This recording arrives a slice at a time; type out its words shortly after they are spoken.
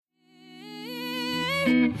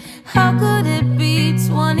How could it be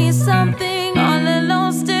 20-something, all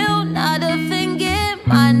alone, still not a thing in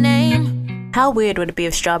my name? How weird would it be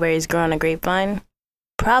if strawberries grew on a grapevine?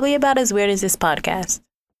 Probably about as weird as this podcast.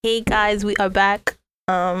 Hey guys, we are back.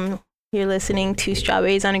 You're listening to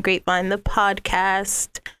Strawberries on a Grapevine, the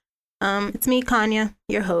podcast. It's me, Kanya,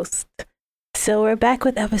 your host. So we're back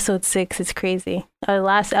with episode 6. It's crazy. Our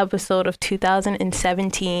last episode of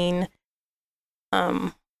 2017.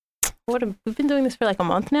 We've been doing this for like a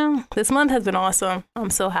month now. This month has been awesome. I'm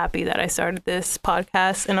so happy that I started this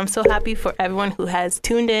podcast, and I'm so happy for everyone who has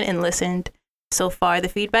tuned in and listened so far. The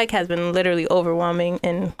feedback has been literally overwhelming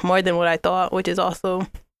and more than what I thought, which is also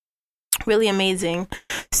really amazing.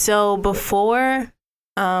 So before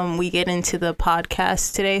we get into the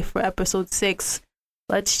podcast today for episode 6,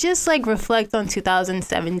 let's just like reflect on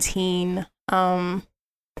 2017. We're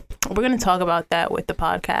going to talk about that with the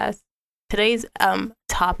podcast. Today's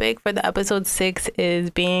topic for the episode 6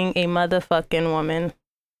 is being a motherfucking woman.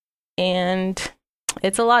 And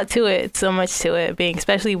it's a lot to it. So much to it,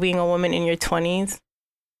 especially being a woman in your 20s.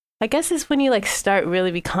 I guess it's when you like start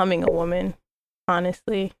really becoming a woman,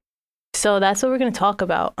 honestly. So that's what we're going to talk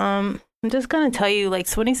about. I'm just going to tell you, like,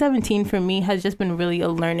 2017 for me has just been really a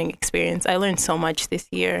learning experience. I learned so much this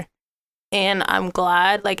year. And I'm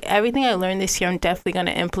glad, like, everything I learned this year, I'm definitely going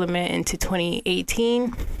to implement into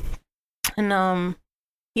 2018. And,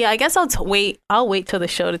 yeah, I guess I'll wait till the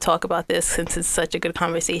show to talk about this, since it's such a good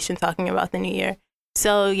conversation talking about the new year.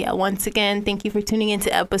 So, yeah, once again, thank you for tuning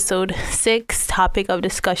into episode 6. Topic of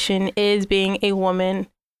discussion is being a woman.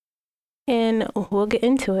 And we'll get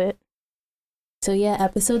into it. So yeah,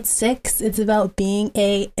 episode 6, it's about being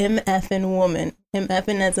a MFing woman.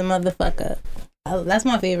 MFing as a motherfucker. That's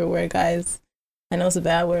my favorite word, guys. I know it's a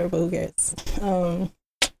bad word, but who cares? So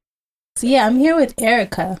yeah, I'm here with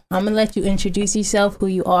Erica. I'm going to let you introduce yourself, who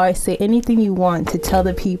you are, say anything you want to tell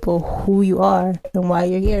the people who you are and why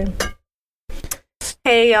you're here.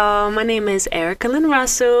 Hey y'all, my name is Erica Lynn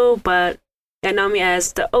Russell, but they know me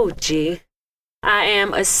as the O.G. I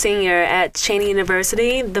am a senior at Cheney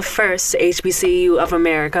University, the first HBCU of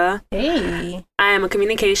America. Hey. I am a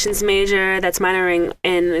communications major that's minoring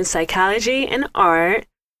in psychology and art.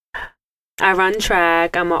 I run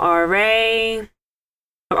track. I'm a RA.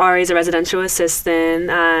 RA is a residential assistant.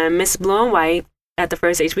 I'm Miss Blue and White at the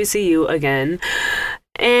first HBCU again.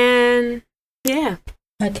 And yeah.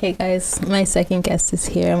 Okay, guys, my second guest is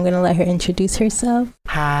here. I'm going to let her introduce herself.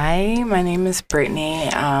 Hi, my name is Brittany.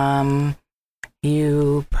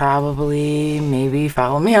 You probably maybe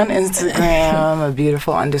follow me on Instagram, a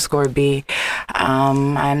beautiful _B.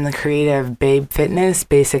 I'm the creator of Babe Fitness,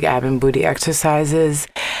 basic ab and booty exercises,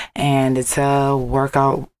 and it's a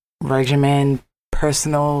workout regimen,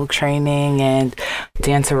 personal training, and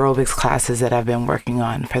dance aerobics classes that I've been working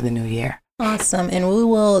on for the new year. Awesome, and we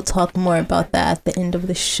will talk more about that at the end of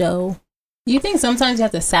the show. Do you think sometimes you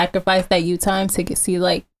have to sacrifice that you time to get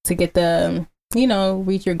the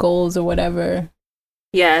reach your goals or whatever?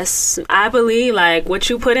 Yes, I believe like what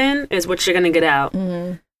you put in is what you're gonna get out.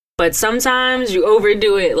 Mm-hmm. But sometimes you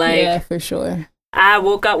overdo it. Like, yeah, for sure. I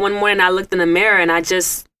woke up one morning, I looked in the mirror, and I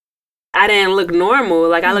didn't look normal.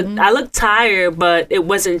 Like I looked tired, but it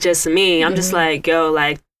wasn't just me. I'm just like, yo,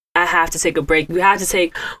 like I have to take a break. You have to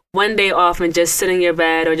take one day off and just sit in your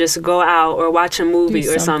bed or just go out or watch a movie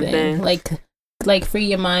or something. Like free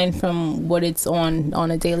your mind from what it's on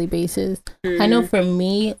a daily basis. I know for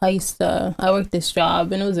me, I worked this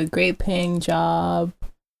job and it was a great paying job.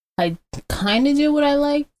 I kind of did what I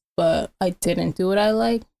liked, but I didn't do what I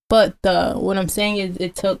liked. But what I'm saying is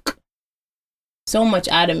it took so much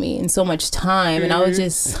out of me and so much time. And I was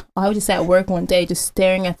just at work one day just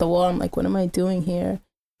staring at the wall. I'm like, what am I doing here?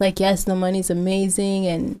 Like, yes, the money's amazing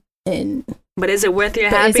and but is it worth your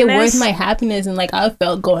happiness? Is it worth my happiness? And like I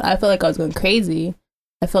felt like I was going crazy.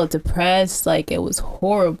 I felt depressed. Like it was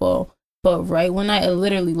horrible. But right when I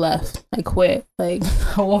literally left, I quit. Like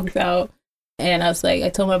I walked out and I was like, I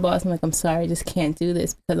told my boss, I'm like, I'm sorry, I just can't do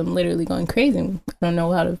this because I'm literally going crazy. I don't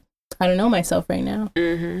know myself right now.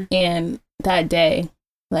 Mm-hmm. And that day,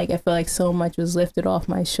 like I felt like so much was lifted off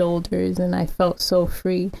my shoulders and I felt so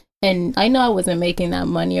free. And I know I wasn't making that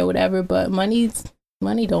money or whatever, but money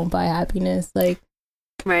don't buy happiness. Like,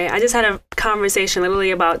 right. I just had a conversation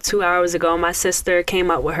literally about 2 hours ago. My sister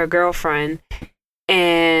came up with her girlfriend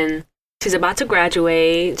and she's about to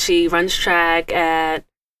graduate. She runs track at,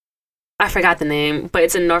 I forgot the name, but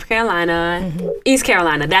it's in North Carolina, East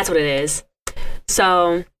Carolina. That's what it is.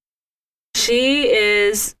 So she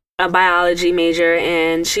is a biology major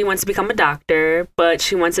and she wants to become a doctor, but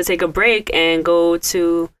she wants to take a break and go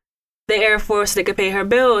to the Air Force so they could pay her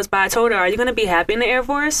bills. But I told her, are you going to be happy in the Air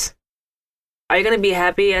Force? are you going to be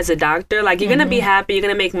happy as a doctor? Like, you're going to be happy, you're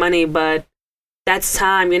going to make money, but that's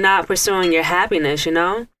time. You're not pursuing your happiness, you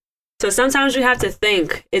know? So sometimes you have to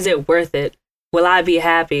think, is it worth it? Will I be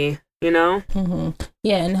happy, you know?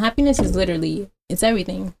 Yeah, and happiness is literally, it's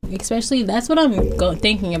everything. Especially, that's what I'm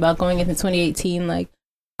thinking about going into 2018. Like,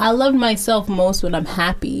 I love myself most when I'm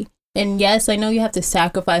happy. And yes, I know you have to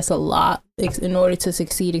sacrifice a lot in order to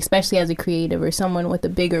succeed, especially as a creative or someone with a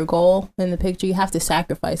bigger goal in the picture. You have to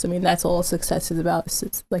sacrifice. I mean, that's all success is about.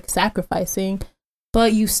 It's like sacrificing.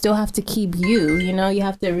 But you still have to keep you, you know? You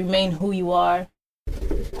have to remain who you are.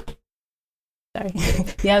 Sorry.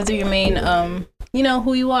 You have to remain, you know,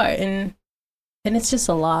 who you are. And it's just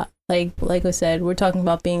a lot. Like I said, we're talking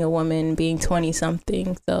about being a woman, being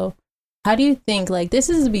 20-something. So how do you think, like, this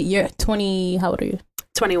is, you're 20, how old are you?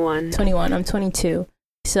 21. 21. I'm 22.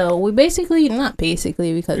 So we basically, not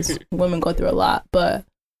basically, because women go through a lot, but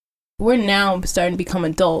we're now starting to become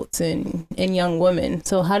adults and young women.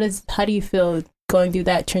 So how do you feel going through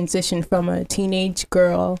that transition from a teenage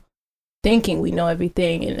girl thinking we know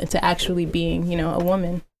everything and to actually being, you know, a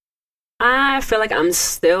woman? I feel like I'm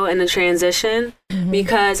still in the transition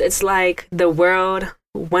because it's like the world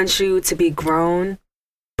wants you to be grown,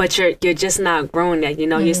 but you're just not grown yet, you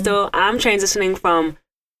know? You're still, I'm transitioning from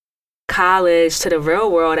college to the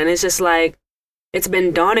real world, and it's just like, it's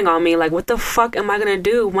been dawning on me, like, what the fuck am I gonna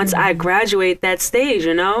do once I graduate that stage,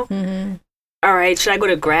 you know? All right, should I go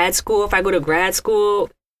to grad school? If I go to grad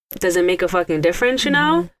school, does it make a fucking difference, you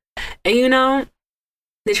know? And, you know,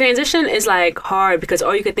 the transition is, like, hard because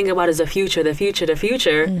all you can think about is the future.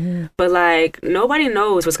 But, like, nobody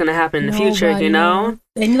knows what's going to happen in the future, you know?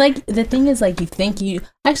 And, like, the thing is, like,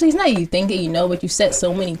 actually, it's not you think that you know, but you set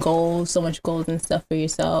so much goals and stuff for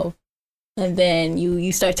yourself. And then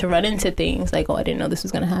you start to run into things like, oh, I didn't know this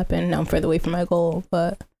was going to happen. Now I'm further away from my goal.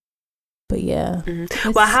 But yeah.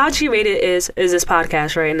 Well, how G-rated is this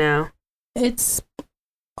podcast right now? It's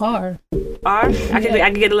R. R? I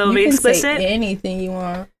can get a little bit explicit? You can say anything you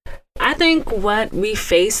want. I think what we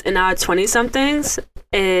face in our 20-somethings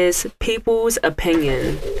is people's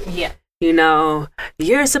opinion. Yeah. You know,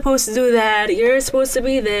 you're supposed to do that. You're supposed to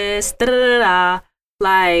be this. Da-da-da-da.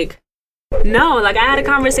 Like, no. Like, I had a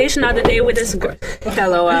conversation the other day with this girl.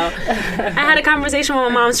 LOL. I had a conversation with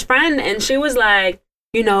my mom's friend, and she was like,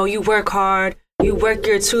 you know, you work hard. You work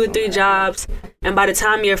your 2 or 3 jobs, and by the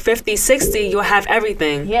time you're 50, 60, you'll have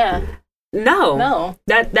everything. Yeah. No.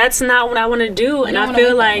 That's not what I want to do. And I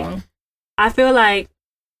feel like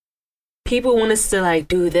people want us to, like,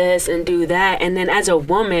 do this and do that. And then as a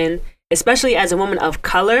woman, especially as a woman of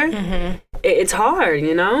color, it's hard,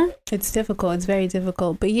 you know? It's difficult. It's very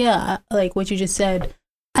difficult. But yeah, like what you just said,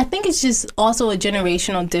 I think it's just also a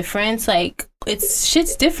generational difference. Like,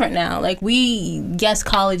 shit's different now. Like, yes,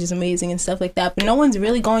 college is amazing and stuff like that, but no one's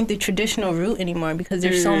really going the traditional route anymore because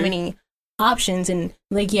there's so many options. And,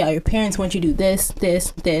 like, yeah, your parents want you to do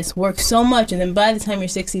this, work so much, and then by the time you're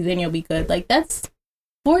 60, then you'll be good. Like, that's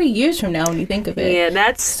 40 years from now when you think of it. Yeah,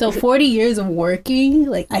 that's... So 40 years of working,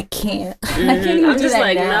 like, I can't. I can't even do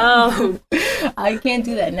that now. No. I can't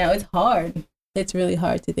do that now. It's hard. It's really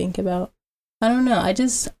hard to think about. I don't know. I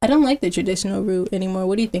don't like the traditional route anymore.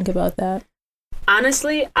 What do you think about that?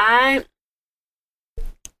 Honestly, I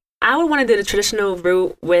would want to do the traditional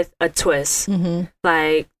route with a twist.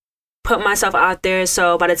 Like, put myself out there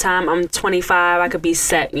so by the time I'm 25, I could be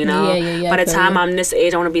set, you know? Yeah, by the time I'm this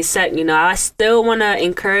age, I want to be set, you know? I still want to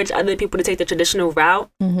encourage other people to take the traditional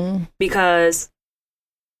route because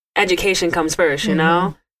education comes first, you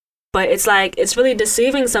know? But it's like, it's really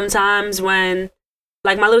deceiving sometimes when...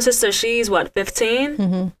 Like, my little sister, she's,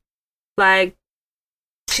 15? Like,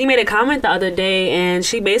 she made a comment the other day, and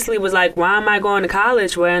she basically was like, why am I going to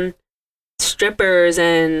college when strippers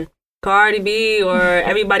and Cardi B or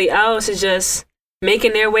everybody else is just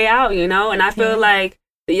making their way out, you know? And I feel like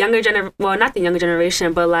the younger generation, well, not the younger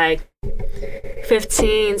generation, but, like,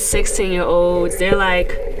 15, 16-year-olds, they're,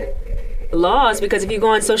 like... lost because if you go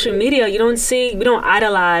on social media, we don't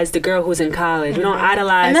idolize the girl who's in college. We don't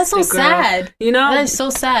idolize, and that's so the girl, sad. You know, that is so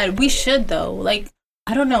sad. We should though. Like,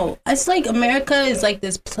 I don't know. It's like America is like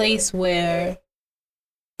this place where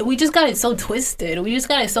we just got it so twisted. We just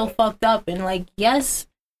got it so fucked up. And like, yes,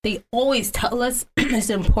 they always tell us it's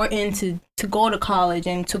important to go to college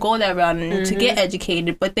and to go that route and to get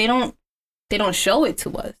educated, but they don't show it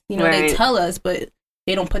to us. You know, right. They tell us, but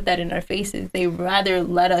they don't put that in our faces. They rather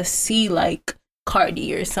let us see like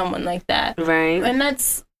Cardi or someone like that. Right. And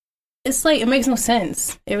it's like, it makes no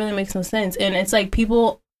sense. It really makes no sense. And it's like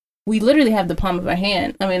we literally have the palm of our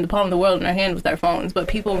hand. I mean, the palm of the world in our hand with our phones, but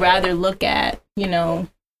people rather look at,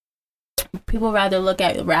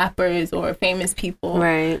 rappers or famous people.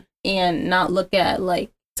 Right. and not look at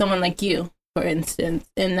like someone like you, for instance.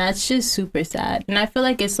 And that's just super sad. And I feel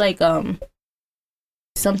like it's like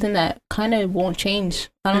something that kind of won't change.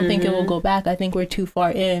 I don't think it will go back. I think we're too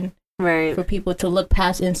far in for people to look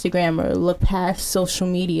past Instagram or look past social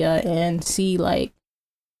media and see like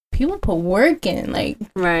people put work in. Like,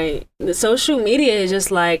 the social media is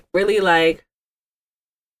just like really like,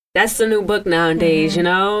 that's the new book nowadays, you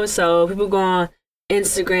know? So people go on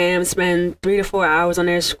Instagram, spend 3 to 4 hours on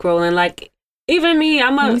there scrolling. Like, even me,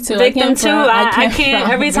 I'm a victim too. I can't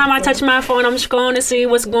every time I touch my phone, I'm scrolling to see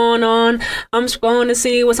what's going on. I'm scrolling to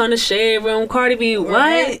see what's on the Shade Room. Cardi B,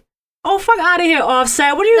 what? Oh, fuck out of here,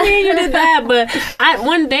 Offset. What do you mean you did that? But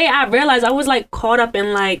one day I realized I was like caught up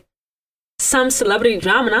in like some celebrity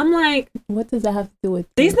drama, and I'm like, what does that have to do with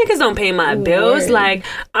these niggas don't pay my bills? Like,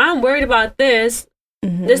 I'm worried about this,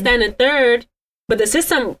 this, that, and the third, but the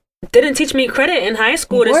system didn't teach me credit in high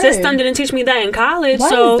school. The system didn't teach me that in college. Why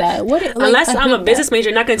so is that? Unless I'm a business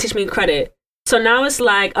major, not gonna teach me credit. So now it's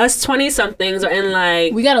like us 20-somethings are in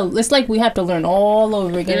like, it's like we have to learn all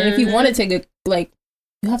over again. And if you want to take a, like,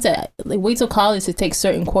 you have to like wait till college to take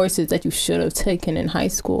certain courses that you should have taken in high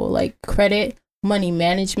school, like credit, money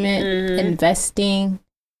management, investing,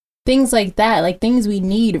 things like that, like things we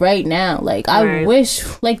need right now. Like, I wish,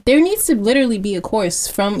 like, there needs to literally be a course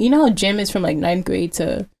from, you know how gym is from like 9th grade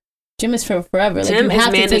to gym is for forever. Like, gym you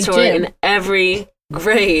have is to mandatory take gym in every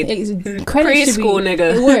grade. Preschool,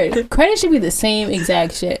 nigga. Credit should be the same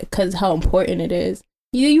exact shit because how important it is.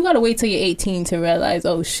 You gotta wait till you're 18 to realize,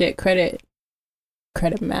 oh shit, credit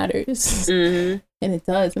matters. And it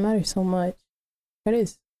does. It matters so much.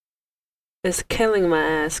 Credit is killing my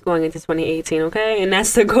ass going into 2018, okay? And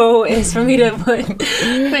that's the goal, is for me to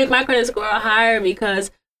make my credit score higher, because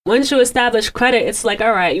once you establish credit, it's like,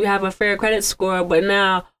 all right, you have a fair credit score, but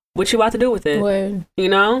now what you about to do with it? Word. You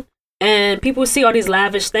know? And people see all these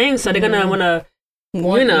lavish things, so they're gonna want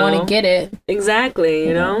to get it. Exactly,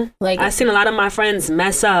 you know? Like, I've seen a lot of my friends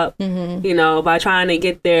mess up, you know, by trying to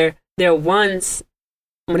get their wants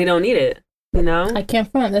when they don't need it, you know? I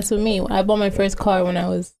can't front. That's with me. I bought my first car when I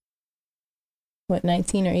was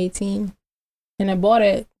 19 or 18, and I bought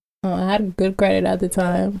it. I had good credit at the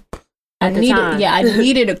time. I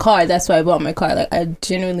needed a car. That's why I bought my car. Like, I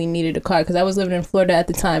genuinely needed a car because I was living in Florida at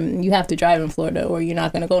the time. You have to drive in Florida or you're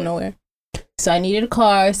not gonna go nowhere. So I needed a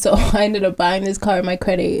car. So I ended up buying this car with my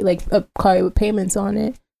credit, like a car with payments on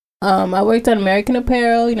it. I worked on American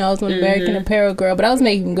Apparel. You know, I was an American Apparel girl, but I was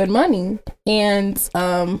making good money. And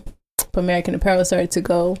American Apparel started to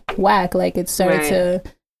go whack. Like, it started to.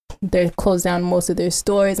 They closed down most of their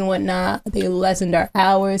stores and whatnot. They lessened our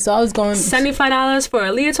hours. So I was going $75 for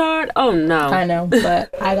a leotard? Oh no. I know,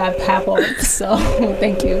 but I got half off, so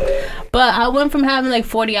thank you. But I went from having like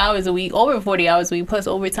 40 hours a week, over 40 hours a week, plus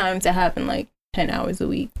overtime, to having like 10 hours a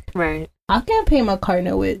week. Right. I can't pay my car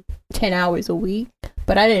note with 10 hours a week.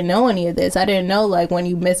 But I didn't know any of this. I didn't know like when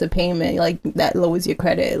you miss a payment, like that lowers your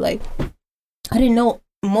credit. Like, I didn't know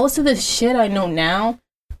most of the shit I know now.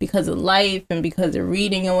 Because of life and because of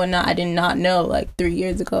reading and whatnot, I did not know like 3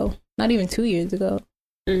 years ago, not even 2 years ago.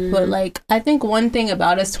 But like, I think one thing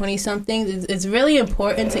about us 20-somethings is it's really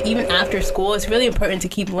important to, even after school, it's really important to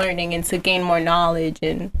keep learning and to gain more knowledge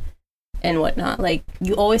and whatnot. Like,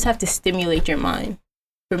 you always have to stimulate your mind.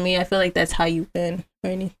 For me, I feel like that's how you win.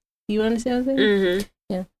 You understand what I'm saying?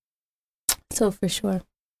 Yeah. So for sure.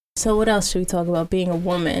 So what else should we talk about? Being a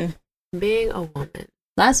woman.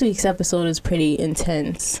 Last week's episode is pretty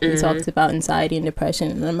intense. We talked about anxiety and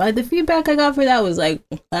depression. And the feedback I got for that was like,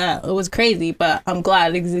 it was crazy, but I'm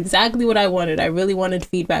glad. It's exactly what I wanted. I really wanted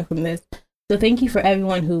feedback from this. So thank you for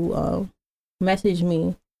everyone who messaged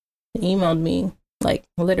me, emailed me, like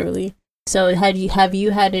literally. So have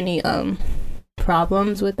you had any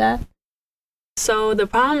problems with that? So the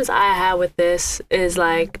problems I had with this is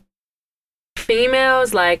like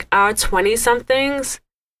females, like our 20-somethings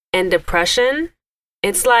and depression.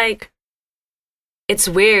 It's like, it's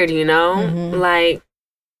weird, you know? Like,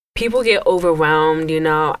 people get overwhelmed, you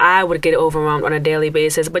know? I would get overwhelmed on a daily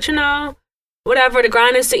basis, but you know, whatever, the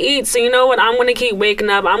grind is to eat. So you know what? I'm going to keep waking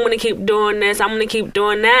up. I'm going to keep doing this. I'm going to keep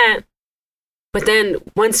doing that. But then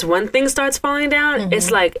once one thing starts falling down, it's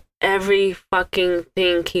like every fucking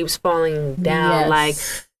thing keeps falling down.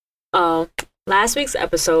 Yes. Like, last week's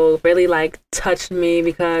episode really like touched me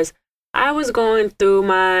because I was going through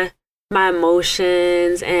my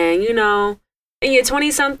emotions, and you know, in your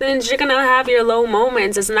 20-somethings, you're gonna have your low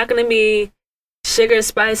moments. It's not gonna be sugar,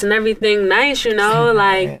 spice, and everything nice, you know?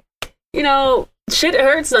 Like, you know, shit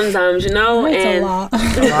hurts sometimes, you know? It's and a lot.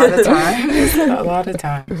 A lot of time. A lot of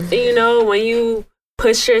time. You know, when you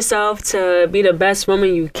push yourself to be the best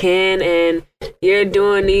woman you can, and you're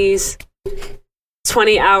doing these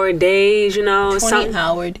 20-hour days, you know.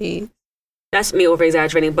 20-hour days. That's me over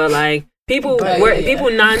exaggerating, but like people people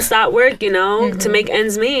nonstop work, you know, to make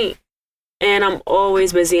ends meet. And I'm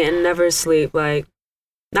always busy and never sleep. Like,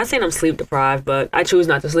 not saying I'm sleep deprived, but I choose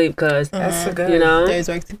not to sleep because, That's so good. you know, There's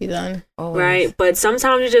work to be done. Always. right? But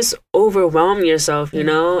sometimes you just overwhelm yourself, you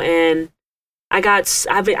know, and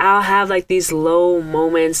I'll have like these low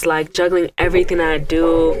moments, like juggling everything I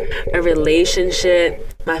do, a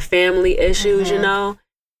relationship, my family issues, you know,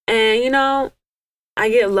 and, you know, I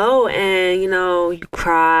get low and, you know, you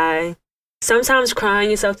cry. Sometimes crying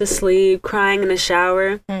yourself to sleep, crying in the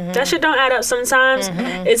shower. That shit don't add up sometimes.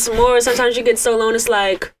 It's more, sometimes you get so low and it's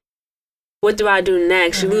like, what do I do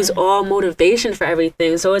next? You lose all motivation for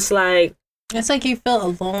everything. So it's like you feel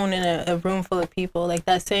alone in a room full of people. Like,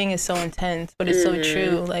 that saying is so intense, but it's so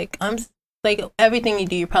true. Like, everything you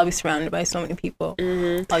do, you're probably surrounded by so many people all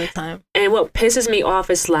the time. And what pisses me off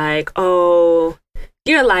is like, oh,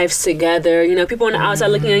 your life's together. You know, people on the outside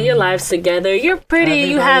looking at your life's together. You're pretty.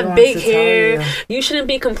 You have big hair. You shouldn't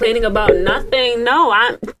be complaining about nothing.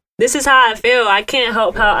 No, this is how I feel. I can't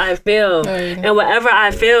help how I feel. Right. And whatever I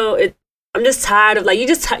feel, I'm just tired of, like,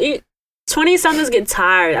 20-somethings get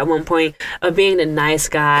tired at one point of being the nice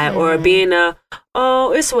guy or being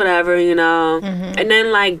it's whatever, you know. And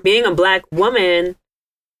then, like, being a black woman,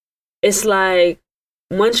 it's like,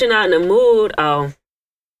 once you're not in the mood,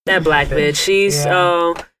 that black bitch, she's,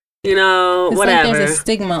 you know, it's whatever. Like there's a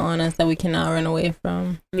stigma on us that we cannot run away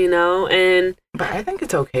from. You know, But I think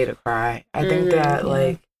it's okay to cry. I think that,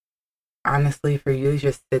 like, honestly, for you to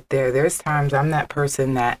just sit there, there's times I'm that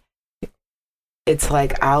person that it's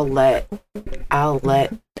like I'll let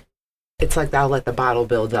the bottle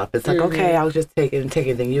build up. It's like, okay, I'll just take it, and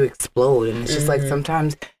then you explode. And it's just like,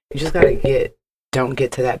 sometimes you just gotta don't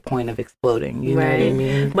get to that point of exploding. You know what I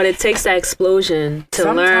mean? But it takes that explosion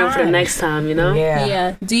to learn for the next time, you know?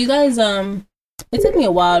 Yeah. Do you guys, it took me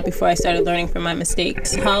a while before I started learning from my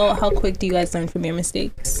mistakes. How quick do you guys learn from your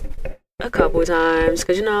mistakes? A couple times,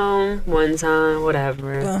 because, you know, one time,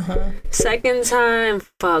 whatever. Second time,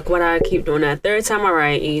 fuck, why do I keep doing that? Third time, all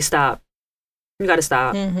right, E, stop. You gotta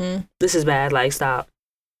stop. This is bad, like, stop.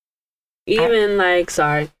 Even,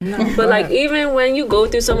 even when you go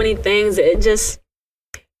through so many things, it just,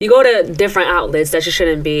 you go to different outlets that you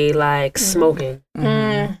shouldn't be, like smoking.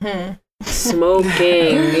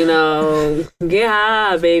 Smoking, you know, get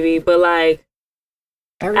high, baby. But, like,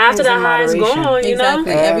 after the high is gone, you know?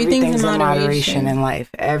 Everything's in moderation in life.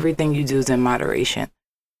 Everything you do is in moderation.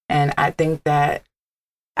 And I think that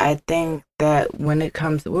when it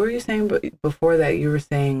comes, what were you saying before that? You were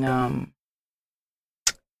saying,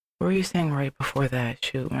 what were you saying right before that?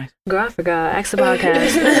 Shoot, girl, I forgot. Ask the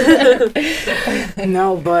podcast.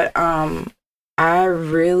 No, but I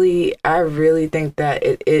really think that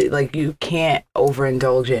it like, you can't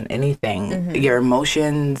overindulge in anything. Your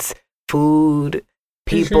emotions, food,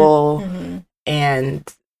 people,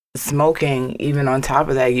 and smoking. Even on top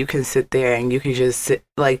of that, you can sit there and you can just sit,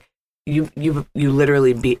 like, you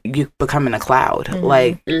literally you become in a cloud,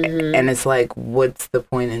 like, and it's like, what's the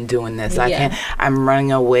point in doing this? I'm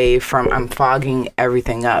running away from, I'm fogging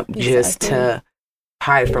everything up just to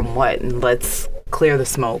hide from what, and let's clear the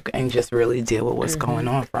smoke and just really deal with what's going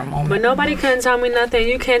on for a moment. But nobody can tell me nothing.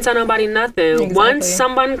 You can't tell nobody nothing. Once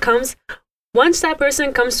that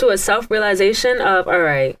person comes to a self-realization of, all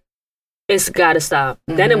right, it's gotta stop,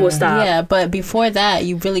 then it will stop. Yeah, but before that,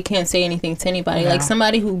 you really can't say anything to anybody. Like,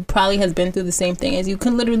 somebody who probably has been through the same thing as you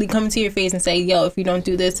could literally come to your face and say, yo, if you don't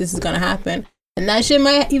do this, this is gonna happen. And that shit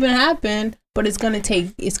might even happen, but it's gotta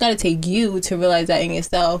take you to realize that in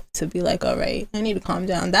yourself, to be like, all right, I need to calm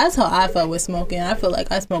down. That's how I felt with smoking. I feel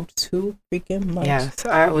like I smoked too freaking much. Yes,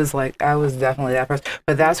 I was definitely that person.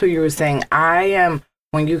 But that's what you were saying. I am,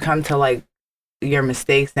 when you come to, like, your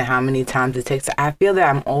mistakes and how many times it takes, I feel that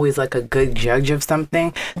I'm always, like, a good judge of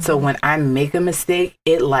something. So when I make a mistake,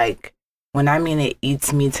 it, like, when I mean it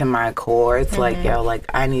eats me to my core, it's like, yo, like,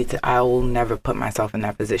 I will never put myself in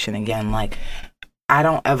that position again. Like, I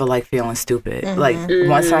don't ever like feeling stupid. Like,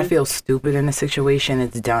 once I feel stupid in a situation,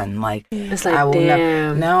 it's done. Like, it's like, I will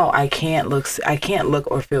damn. I can't look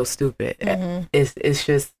or feel stupid. It's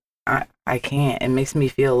just, I can't. It makes me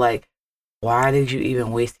feel like, why did you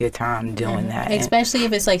even waste your time doing that? Especially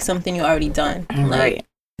if it's, like, something you already done. Like, right.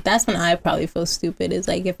 That's when I probably feel stupid, is,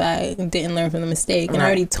 like, if I didn't learn from the mistake and I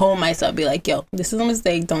already told myself, be like, yo, this is a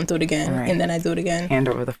mistake, don't do it again. And then I do it again. Hand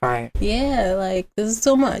over the fire. Yeah, like, this is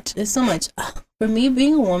so much. It's so much. For me,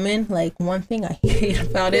 being a woman, like, one thing I hate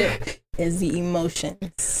about it is the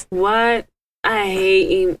emotions. What? I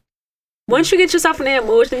hate Once you get yourself in that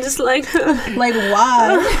motion, just like like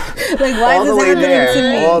why? Like why all is the this way happening there, to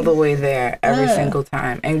me? all the way there, every Yeah. single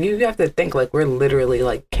time. And you have to think like we're literally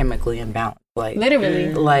like chemically imbalanced. Like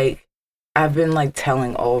Literally. like I've been like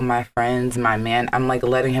telling all of my friends, my man, I'm like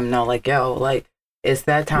letting him know like, yo, like it's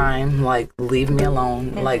that time, like leave me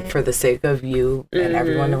alone. Like for the sake of you and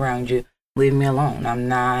everyone around you, leave me alone. I'm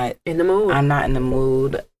not in the mood. I'm not in the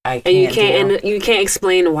mood. I can't And you can't deal. and you can't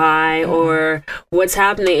explain why or what's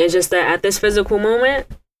happening. It's just that at this physical moment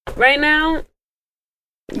right now,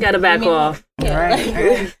 you gotta back off. Yeah,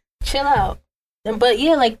 Right. like, chill out. But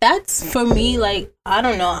yeah, like that's for me. Like I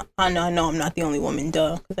don't know. I know I'm not the only woman,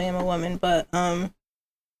 duh, because I am a woman. But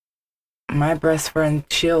My best friend,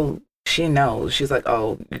 she knows. She's like,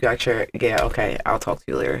 oh, you got your, yeah, okay, I'll talk to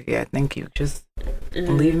you later. Yeah, thank you. Just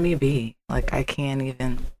leave me be. Like, I can't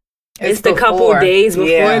even. It's the couple days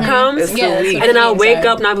before it comes. It's Yeah, the that's week. what And then I'll wake Sorry.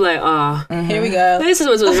 up and I'll be like, oh, here we go. this is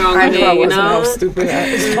what's wrong I with knew I me, you wasn't know? no stupid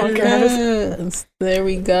ass podcast. Yes, there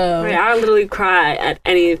we go. Right, I literally cry at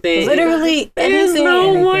anything. Literally, There's anything.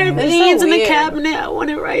 no more Anything. It's so beans in the weird. cabinet. I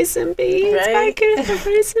wanted rice and beans. Right? I can't have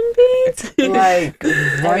rice and beans. Like, one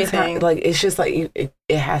time, Everything. like, it's just like,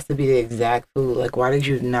 it has to be the exact food. Like, why did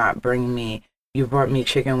you not bring me, you brought me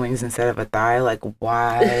chicken wings instead of a thigh? Like,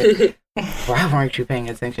 why? Why weren't you paying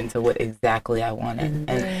attention to what exactly I wanted?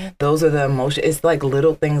 And those are the emotions. It's like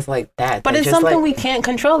little things like that. But that it's just, something like, we can't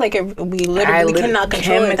control. Like we literally cannot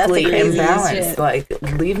control it. That's the chemically craziest imbalanced. shit. Like,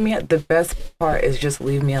 leave me. The best part is just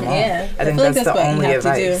leave me alone. Yeah, I think feel like that's the what you only have to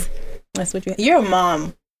advice. do. That's what you're a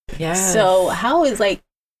mom. Yeah. So how is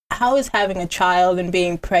having a child and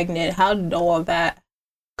being pregnant? How did all of that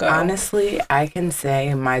go? Honestly, I can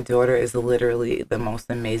say my daughter is literally the most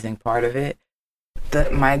amazing part of it.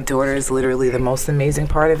 My daughter is literally the most amazing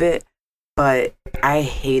part of it, but I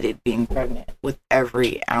hated being pregnant with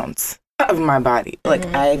every ounce of my body. Like,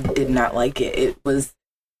 I did not like it.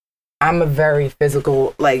 I'm a very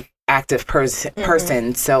physical, like, active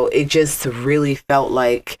person, so it just really felt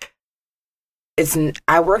like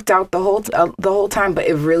I worked out the whole time, but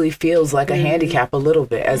it really feels like a handicap a little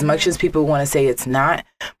bit. As much as people want to say it's not,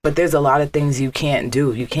 but there's a lot of things you can't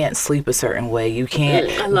do. You can't sleep a certain way. You can't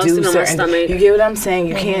do certain. You get what I'm saying?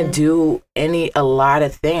 You can't do a lot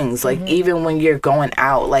of things. Like even when you're going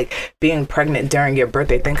out, like being pregnant during your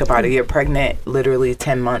birthday. Think about it. You're pregnant literally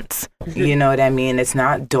 10 months. You know what I mean? It's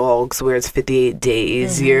not dogs where it's 58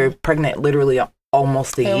 days. You're pregnant literally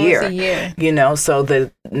almost a year, you know, so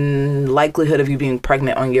the likelihood of you being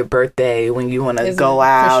pregnant on your birthday when you want to go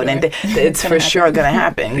out and it's for sure gonna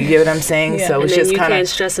happen. You get what I'm saying? Yeah. So And it's then just you kind can't of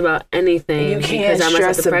stress about anything. you can't because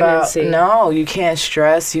stress I'm about pregnancy. no, you can't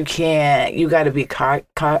stress. You can't. You got to be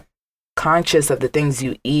conscious of the things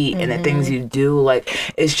you eat and the things you do. Like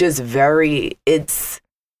it's just very.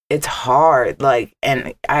 It's hard, like,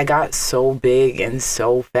 and I got so big and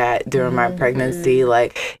so fat during my pregnancy,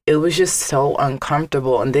 like, it was just so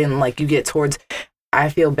uncomfortable, and then, like, you get towards, I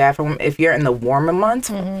feel bad for if you're in the warmer months,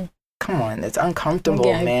 come on, it's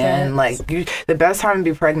uncomfortable, man, like, the best time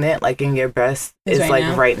to be pregnant, like, in your best is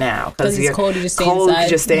right now, because it's cold, you just stay cold, inside. you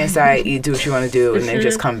just stay inside, eat, do what you want to do, and then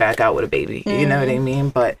just come back out with a baby, you know what I mean,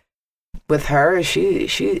 but with her,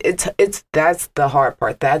 it's that's the hard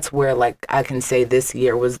part. That's where like I can say this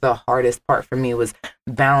year was the hardest part for me was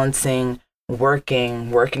balancing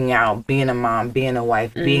working out, being a mom, being a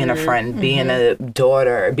wife, being a friend, being a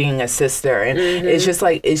daughter, being a sister, and it's just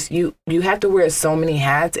like you have to wear so many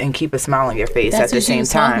hats and keep a smile on your face at the same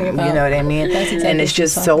time. You know what I mean? And it's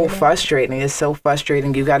just so frustrating. It's so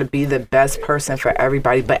frustrating. You got to be the best person for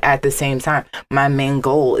everybody, but at the same time, my main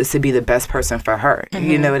goal is to be the best person for her.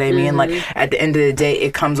 You know what I mean? Like at the end of the day,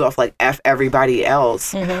 it comes off like F everybody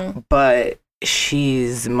else, but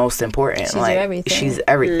she's most important. She's like everything. She's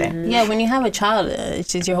everything. Yeah, when you have a child,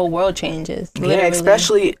 it's just your whole world changes. Literally. Yeah,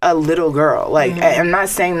 especially a little girl. Like I'm not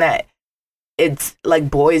saying that it's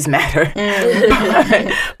like boys matter,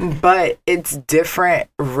 but it's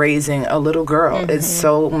different raising a little girl. It's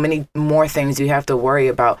so many more things you have to worry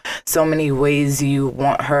about. So many ways you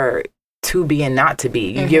want her to be and not to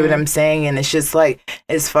be. You get what I'm saying? And it's just like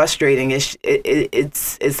it's frustrating.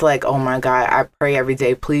 It's like, oh my God, I pray every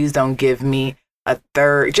day, please don't give me a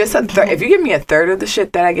third. If you give me a third of the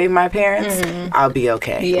shit that I gave my parents, I'll be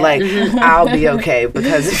okay. Yeah. Like I'll be okay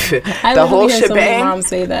because if I the whole hear so many shebang. moms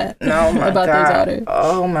say that. Oh my about their God. daughter.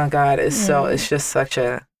 Oh my God. It's just such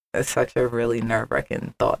a really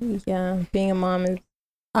nerve-wracking thought. Yeah, being a mom is.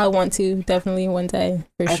 I want to definitely one day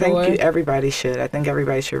for I sure. think everybody should. I think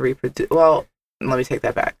everybody should reproduce. Well, let me take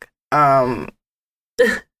that back.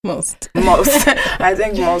 Most. I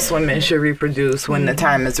think most women should reproduce when the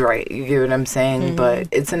time is right. You get what I'm saying? But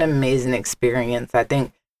it's an amazing experience. I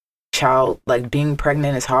think being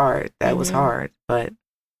pregnant is hard. That was hard, but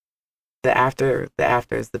the after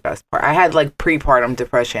is the best part. I had like prepartum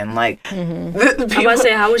depression. Like, I'm about to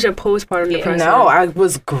say, how was your postpartum depression? No, I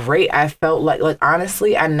was great. I felt like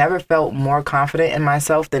honestly, I never felt more confident in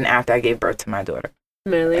myself than after I gave birth to my daughter.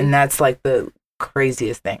 Really? And that's like the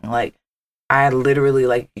craziest thing. Like, I literally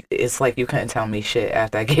like, it's like you couldn't tell me shit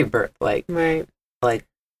after I gave birth. Like, right. Like,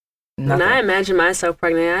 nothing. When I imagine myself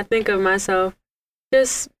pregnant, I think of myself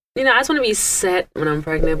just, I just want to be set when I'm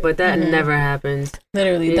pregnant, but that never happens.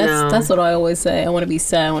 Literally, that's what I always say. I want to be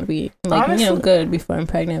set. I want to be like, honestly, good before I'm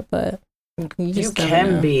pregnant, but you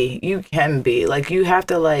can be. You can be. Like, you have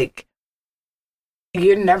to, like,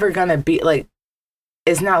 you're never going to be, like,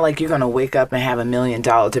 it's not like you're going to wake up and have $1 million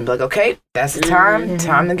and be like, okay, that's the time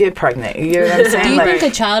to get pregnant. You know what I'm saying? Do you think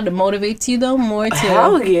a child motivates you, though, more to?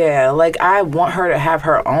 Hell yeah. Like, I want her to have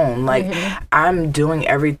her own. Like, I'm doing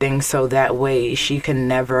everything so that way she can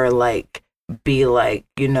never, like, be like,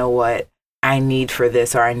 you know what, I need for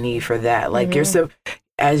this or I need for that. Like,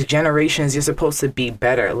 as generations, you're supposed to be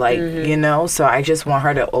better. Like, so I just want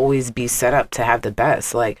her to always be set up to have the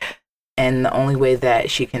best. Like, and the only way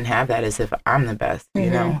that she can have that is if I'm the best,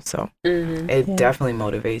 you know? So it definitely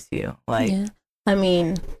motivates you. Like, I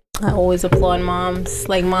mean, I always applaud moms,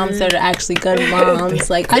 like moms that are actually good moms.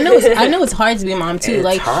 Like, I know it's hard to be a mom too. It's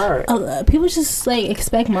like, hard. People just like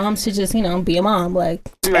expect moms to just be a mom. Like,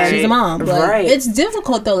 she's a mom. Like, it's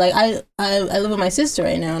difficult though. Like, I live with my sister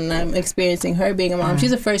right now, and I'm experiencing her being a mom.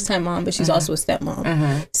 She's a first time mom, but she's also a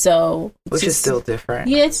stepmom. So, which is still different.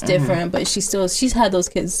 Yeah, it's different, but she's had those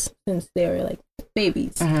kids since they were like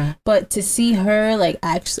babies. But to see her, like,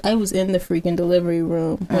 actually, I was in the freaking delivery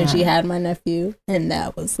room when she had my nephew, and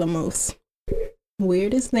that was the most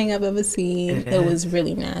weirdest thing I've ever seen. It was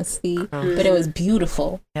really nasty, but it was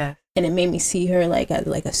beautiful. Yeah. And it made me see her like as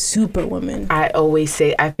like a superwoman. I always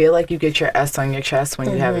say, I feel like you get your S on your chest when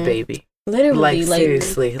you have a baby. Literally, like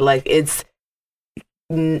seriously, like it's.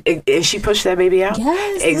 And she pushed that baby out?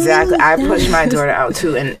 Yes. Exactly. I pushed my daughter out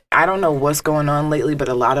too. And I don't know what's going on lately, but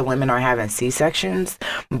a lot of women are having C-sections.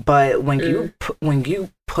 But when you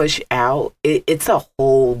push out, it's a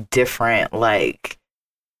whole different, like,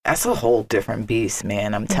 that's a whole different beast,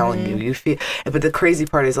 man. I'm telling you. You feel, but the crazy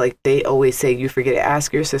part is, like, they always say you forget to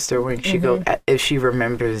ask your sister when she go, if she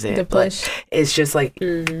remembers it. The push. Like, it's just like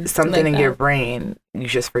something like in your brain, you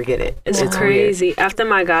just forget it. It's crazy. Weird. After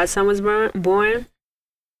my godson was born,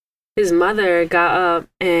 his mother got up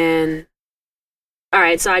and, all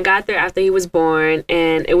right, so I got there after he was born,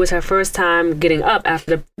 and it was her first time getting up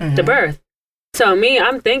after the birth. So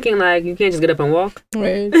I'm thinking, like, you can't just get up and walk.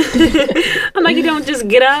 Right. I'm like, you don't just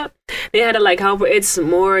get up. They had to, like, help her. It's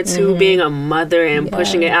more to being a mother and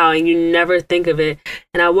pushing it out, and you never think of it.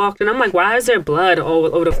 And I walked, and I'm like, why is there blood all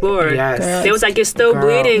over the floor? Yes. They was like, you're still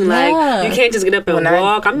bleeding. Like, you can't just get up and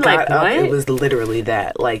walk. I'm like, what? It was literally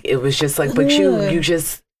that. Like, it was just like, but you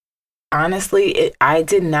just... Honestly, I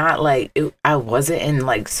did not like it. I wasn't in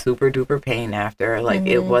like super duper pain after. Like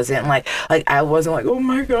it wasn't like I wasn't like, oh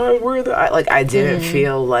my god, where the like I didn't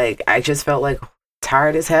feel like, I just felt like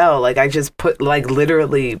tired as hell. Like I just put like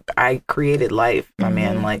literally I created life, my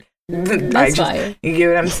man. Like That's fire. You get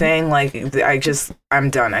what I'm saying? Like I'm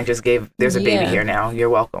done. I just gave, there's a baby here now. You're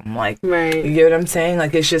welcome. Like you get what I'm saying?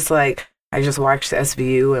 Like it's just like I just watched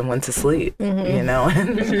SVU and went to sleep, you know,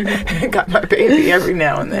 and got my baby every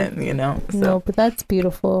now and then, you know. So. No, but that's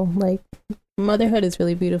beautiful. Like, motherhood is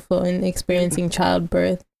really beautiful, and experiencing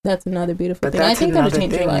childbirth, that's another beautiful thing. I think that'll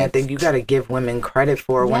change your life. I think you got to give women credit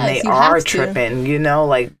for when they are tripping, you know,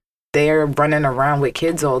 like they're running around with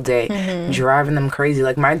kids all day, driving them crazy.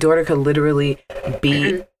 Like my daughter could literally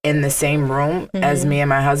be in the same room as me and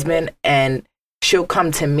my husband, and she'll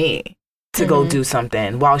come to me to go do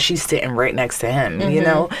something while she's sitting right next to him, you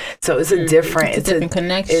know? So it's a different, it's a different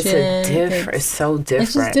connection. It's so different.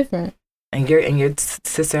 It's just different. And your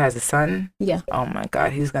sister has a son? Yeah. Oh my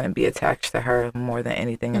God, he's going to be attached to her more than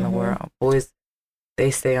anything in the world. Boys,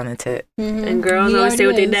 they stay on the tip. And girls always stay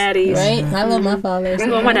with their daddies. Right? I love my father. I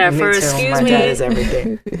love my dad first. Excuse me. My dad is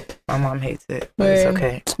everything. My mom hates it, but it's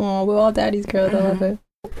okay. Oh, we're all daddy's girls. I love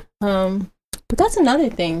it. But that's another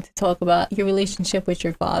thing to talk about, your relationship with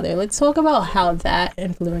your father. Let's talk about how that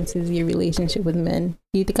influences your relationship with men.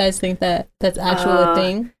 Do you guys think that that's actually a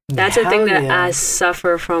thing? That's a thing that I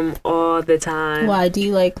suffer from all the time. Why?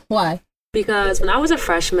 Why? Because when I was a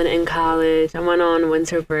freshman in college, I went on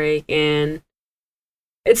winter break, and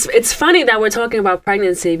it's funny that we're talking about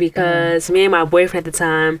pregnancy because me and my boyfriend at the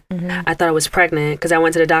time, I thought I was pregnant because I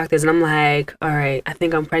went to the doctors, and I'm like, all right, I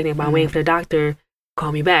think I'm pregnant, but I'm waiting for the doctor to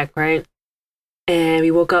call me back, right? And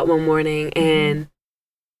we woke up one morning, and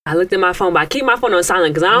I looked at my phone, but I keep my phone on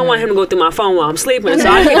silent because I don't want him to go through my phone while I'm sleeping. So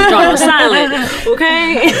I keep it on silent,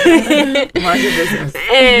 okay? Mind your business.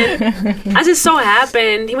 And I just so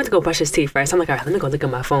happened, he went to go brush his teeth first. I'm like, all right, let me go look at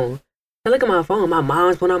my phone. I look at my phone. My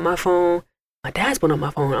mom's pulling up my phone. My dad's pulling up my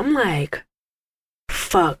phone. I'm like,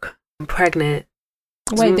 fuck, I'm pregnant.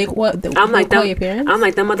 Wait, I'm like, them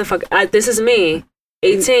motherfucker. This is me.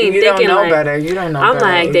 18, you thinking don't know like, better. You don't know I'm better.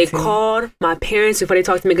 like, 18. they called my parents before they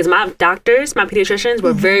talked to me because my doctors, my pediatricians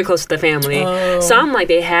were very close to the family. So I'm like,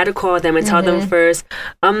 they had to call them and tell them first.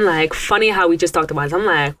 I'm like, funny how we just talked about this. I'm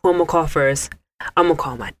like, who I'm going to call first? I'm going to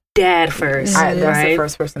call my dad first. That's right? the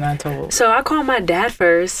first person I told. So I call my dad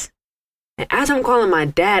first. And as I'm calling my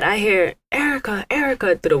dad, I hear Erica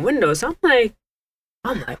through the window. So I'm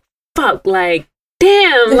like, fuck, like,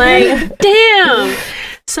 damn.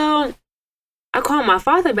 So I called my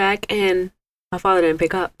father back and my father didn't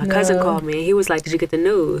pick up. My cousin called me and he was like, did you get the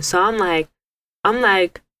news? So I'm like, am I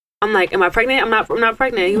pregnant? I'm not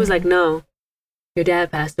pregnant. He was like, no, your dad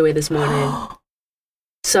passed away this morning.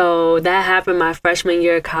 So that happened my freshman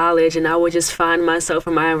year of college, and I would just find myself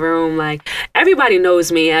in my room. Like, everybody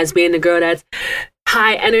knows me as being the girl that's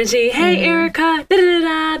high energy. Hey, Erica,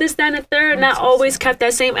 this, that, and the third. And I always kept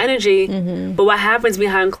that same energy. But what happens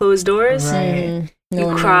behind closed doors? Right.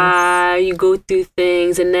 You cry, you go through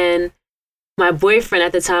things. And then my boyfriend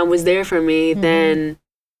at the time was there for me. Then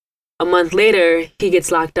a month later, he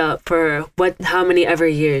gets locked up for how many ever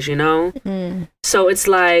years, you know? So it's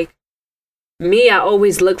like, me, I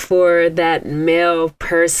always look for that male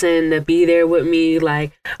person to be there with me.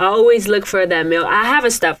 Like, I always look for that male. I have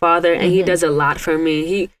a stepfather, and he does a lot for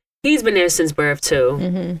me. He's been there since birth,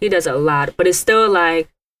 too. He does a lot. But it's still like,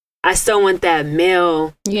 I still want that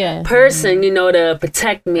male person, you know, to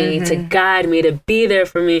protect me, to guide me, to be there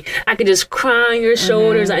for me. I could just cry on your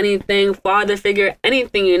shoulders or anything, father figure,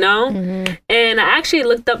 anything, you know? And I actually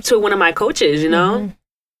looked up to one of my coaches, you know?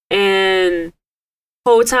 And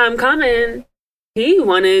whole time coming, he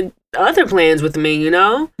wanted other plans with me, you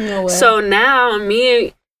know? No way. So now,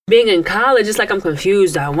 me being in college, it's like I'm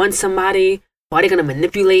confused. I want somebody. Why are they going to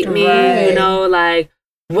manipulate me? Right. You know, like,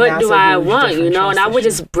 what That's do a I huge want? You know? And I would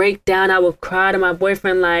difference just break down. I would cry to my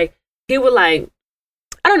boyfriend. Like, he would, like,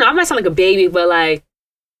 I don't know. I might sound like a baby, but, like,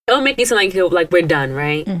 it'll make me sound like we're done,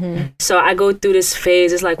 right? So I go through this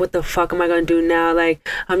phase. It's like, what the fuck am I going to do now? Like,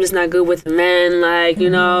 I'm just not good with men. Like, you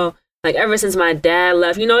know, like, ever since my dad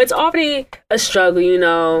left, you know, it's already a struggle, you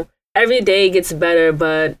know. Every day gets better,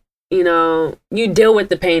 but, you know, you deal with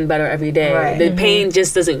the pain better every day. Right. The pain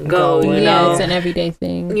just doesn't go, you know. It's an everyday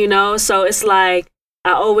thing. You know, so it's like,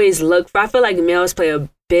 I always look for, I feel like males play a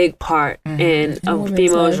big part in a woman's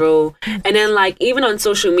female's life. role. And then, like, even on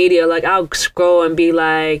social media, like, I'll scroll and be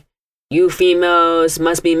like, you females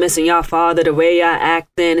must be missing y'all father, the way y'all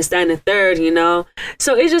acting, it's that and the third, you know?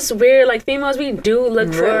 So it's just weird. Like, females, we do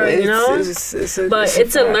look for, you know? But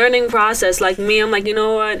it's a learning process. Like, me, I'm like, you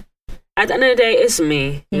know what? At the end of the day, it's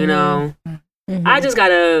me, you know? I just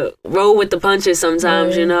gotta roll with the punches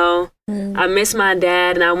sometimes, you know? I miss my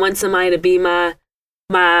dad, and I want somebody to be my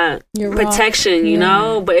protection, you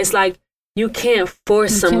know? But it's like, you can't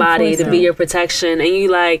force somebody to be your protection. And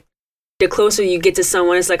you, like, the closer you get to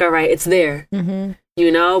someone, it's like, all right, it's there,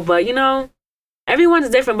 you know? But, you know, everyone's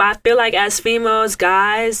different. But I feel like as females,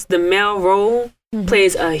 guys, the male role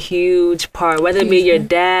plays a huge part, whether it be your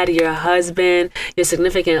dad, your husband, your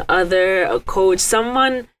significant other, a coach,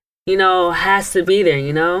 someone, you know, has to be there,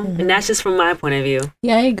 you know? And that's just from my point of view.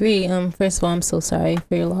 Yeah, I agree. First of all, I'm so sorry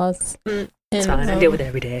for your loss. It's fine. I deal with it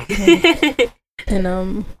every day.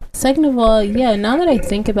 And second of all, yeah, now that I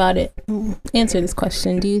think about it, answer this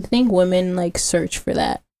question. Do you think women, like, search for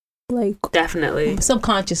that? Like, Definitely.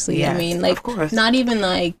 Subconsciously, Yes, I mean, like, of course. not even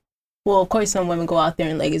like, well, of course some women go out there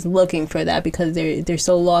and, like, is looking for that because they're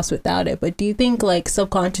so lost without it. But do you think, like,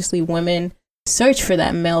 subconsciously women search for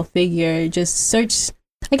that male figure, just search,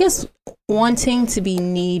 I guess, wanting to be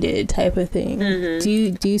needed type of thing?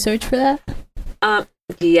 Do you search for that?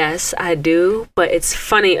 Yes, I do. But it's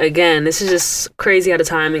funny, again, this is just crazy how the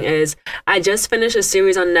timing is. I just finished a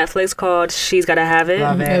series on Netflix called She's Gotta Have It.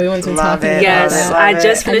 Love it. Everyone's been Love talking it. about Yes, it. I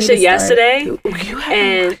just finished I it need to start.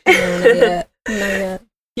 yesterday.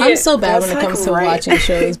 And I'm so bad when That's it comes like to right. watching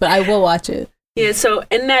shows, but I will watch it. yeah, so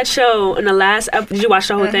in that show, in the last episode, did you watch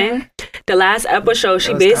the whole thing? The last episode,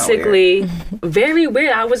 she That was kinda basically, very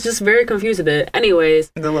weird. I was just very confused with it.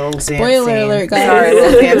 Anyways. The little dance Spoiler scene. alert, guys. Sorry,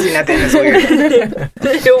 little dance scene at the end is weird.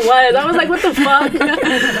 It was. I was like, what the fuck?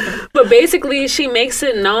 But basically, she makes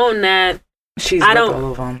it known that She's I with don't-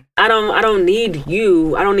 all of them. I don't need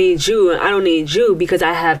you. I don't need you. And I don't need you because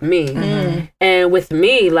I have me. And with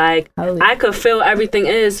me, like, Hallelujah. I could feel everything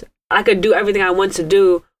I could do everything I want to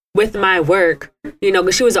do with my work, you know,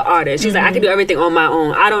 because she was an artist. She's like, I can do everything on my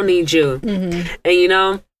own. I don't need you. And, you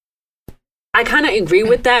know, I kind of agree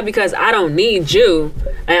with that because I don't need you.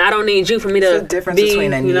 And I don't need you for me to It's the difference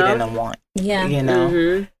between a need and a want. Yeah. You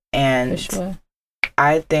know? And For sure.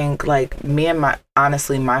 I think, like, me and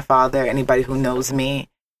honestly, my father, anybody who knows me,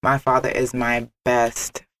 my father is my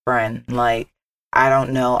best friend. Like, I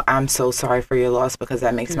don't know. I'm so sorry for your loss because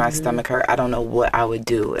that makes my stomach hurt. I don't know what I would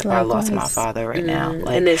do if I lost my father right now.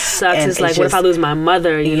 Like, and it sucks. and It's like, just, what if I lose my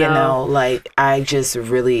mother, you know? Like, I just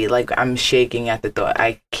really, like, I'm shaking at the thought.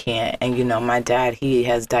 I can't. And, you know, my dad, he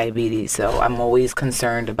has diabetes, so I'm always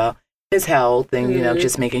concerned about his health and, you know,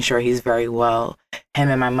 just making sure he's very well. Him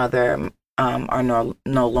and my mother are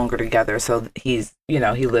no longer together, so he's, you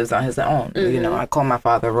know, he lives on his own. You know, I call my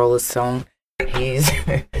father Rolling Stone.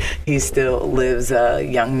 He still lives a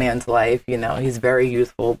young man's life, you know. He's very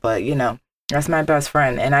youthful, but, you know, that's my best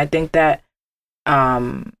friend. And I think that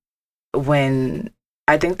when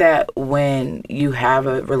you have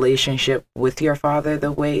a relationship with your father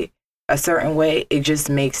a certain way, it just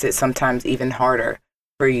makes it sometimes even harder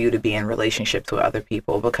for you to be in relationships with other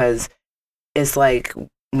people, because it's like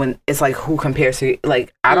who compares to you?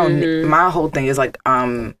 Like, I don't my whole thing is like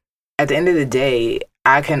at the end of the day,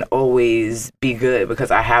 I can always be good because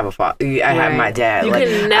I have a father. I have my dad. You like,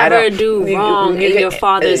 can never do wrong in your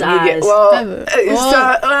father's eyes.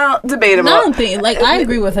 Debatable. I don't think, like, I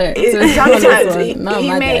agree with her. Sometimes not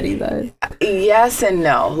my daddy does. Yes and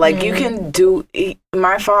no. Like, you can do.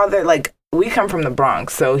 My father, like, we come from the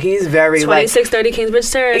Bronx, so he's very 2630 Kingsbridge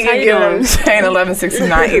Terrace. How you get what doing? I'm saying?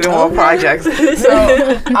 1169, even more projects.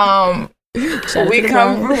 So, we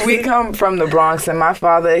come from the Bronx, and my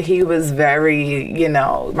father, he was very, you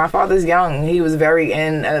know, my father's young. He was very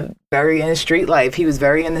in street life. He was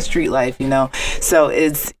very in the street life, you know. So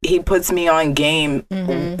he puts me on game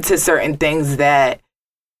to certain things that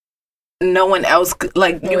no one else,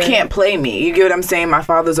 like, you can't play me. You get what I'm saying? My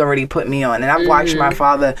father's already put me on, and I've watched my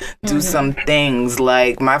father do some things.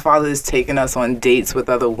 Like, my father's taken us on dates with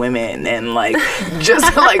other women, and, like,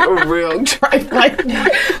 just like a real tripe, like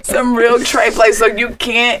some real tripe. Like, so you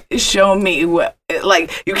can't show me what,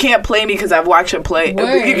 like, you can't play me because I've watched a play. You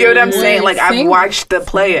get what I'm saying? Like, I've watched the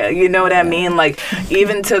player. You know what I mean? Like,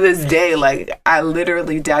 even to this day, like, I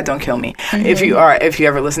literally, Dad, don't kill me if you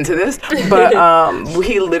ever listen to this. But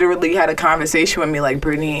he literally had a conversation with me, like,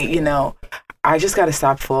 Brittany, you know, I just got to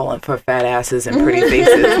stop falling for fat asses and pretty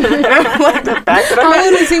faces. And I'm like, the fact that I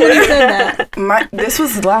want to see when he said that. This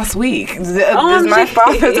was last week. My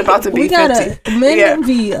father's about to be 50. Men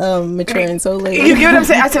be maturing so late. You get what I'm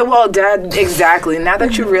saying? I said, well, Dad, exactly. Now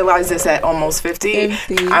that you realize this at almost 50,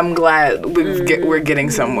 I'm glad we're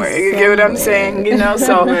getting somewhere. You get what I'm saying? You know,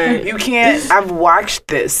 so you can't, I've watched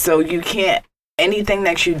this, so you can't, anything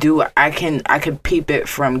that you do, I could peep it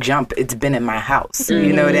from jump. It's been in my house.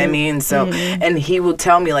 You know what I mean? So, and he will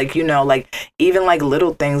tell me, like, you know, like, even like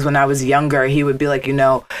little things when I was younger, he would be like, you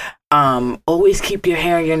know, always keep your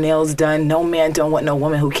hair and your nails done. No man don't want no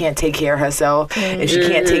woman who can't take care of herself. If she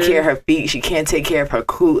can't take care of her feet, she can't take care of her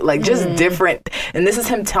coo. Like, just different. And this is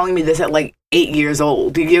him telling me this at like 8 years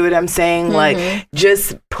old. Do you get what I'm saying? Like,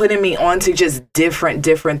 just putting me on to just different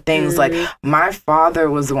things. Like, my father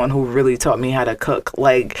was the one who really taught me how to cook.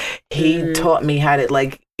 Like, he taught me how to,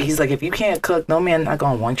 like, he's like, if you can't cook, no man not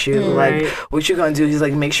gonna want you. Like, what you gonna do? He's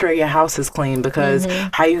like, make sure your house is clean, because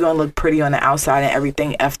how you gonna look pretty on the outside and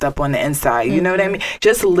everything effed up on the inside? You know what I mean?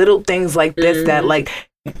 Just little things like this that, like,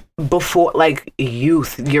 before, like,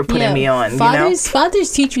 youth, you're putting me on.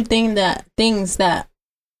 Fathers teach you things that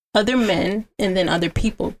other men and then other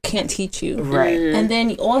people can't teach you. Right. And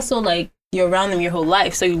then also, like, you're around them your whole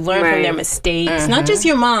life, so you learn from their mistakes. Not just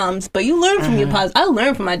your mom's, but you learn from your pops. I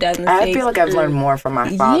learned from my dad's mistakes. I feel like I've learned more from my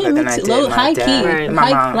father than I did my dad. Right.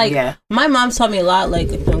 My mom, like, my mom's taught me a lot. Like,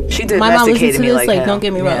 she did my mom listens domesticated to me this. like Like, hell. don't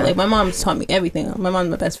get me wrong. Like, my mom's taught me everything. My mom's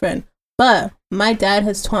my best friend. But my dad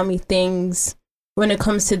has taught me things when it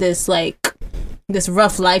comes to this, like, this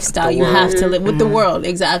rough lifestyle you have to live with the world.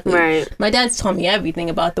 Exactly. Right. My dad's taught me everything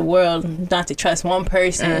about the world, not to trust one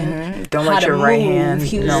person. Don't let your right hand.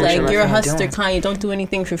 He was like, you're a hustler, Kanye. Don't do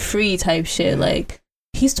anything for free type shit. Like,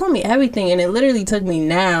 he's told me everything, and it literally took me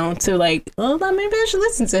now to, like, oh, maybe I should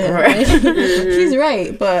listen to him. Right? He's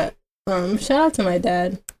right, but shout out to my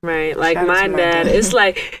dad. Right, like my dad, it's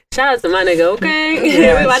like, shout out to my nigga,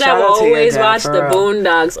 okay? My dad will always watch the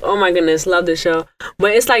Boondocks. Oh my goodness, love the show.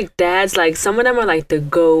 But it's like dads, like, some of them are like the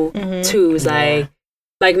go-tos.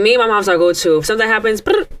 Like me and my mom's our go-to. If something happens,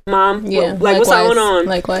 mom, like, what's going on?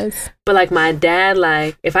 Likewise. But like my dad,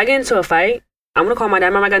 like, if I get into a fight, I'm gonna call my dad.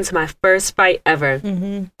 Remember, I got into my first fight ever.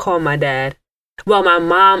 Call my dad. Well, my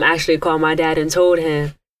mom actually called my dad and told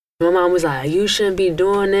him. My mom was like, you shouldn't be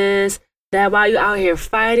doing this. Dad, why you out here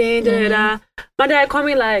fighting? Da-da-da. My dad called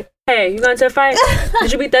me like, hey, you got into a fight?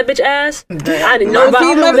 Did you beat that bitch ass? I didn't know about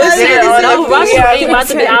no Russell ain't about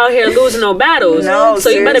to be out here losing no battles. No, so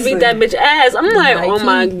you better beat that bitch ass. I'm like, oh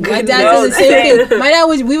my goodness. My dad said the same thing. My dad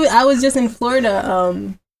was I was just in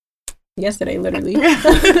Florida yesterday, literally.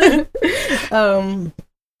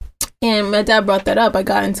 And my dad brought that up. I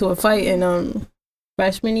got into a fight in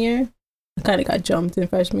freshman year. I kind of got jumped in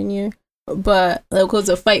freshman year. But it was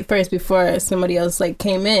a fight first before somebody else like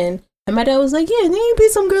came in. And my dad was like, yeah, then you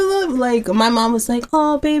beat some girl up. Like, my mom was like,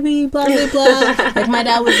 oh, baby, blah, blah, blah. Like, my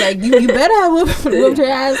dad was like, you better have whooped her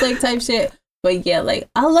ass, like, type shit. But, yeah, like,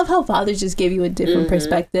 I love how fathers just give you a different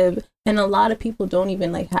perspective. And a lot of people don't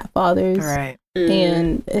even, like, have fathers. Right.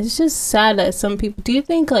 And it's just sad that some people... Do you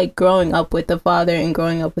think, like, growing up with a father and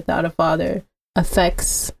growing up without a father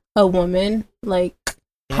affects a woman? Like,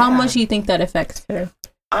 how much do you think that affects her?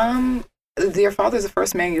 Your father's the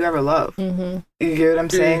first man you ever love. You get what I'm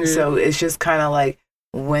saying? So it's just kind of like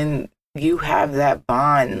when you have that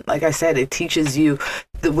bond, like I said, it teaches you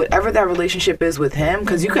whatever that relationship is with him,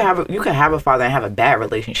 because you could have a father and have a bad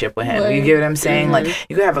relationship with him. You get what I'm saying? Like,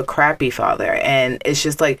 you could have a crappy father, and it's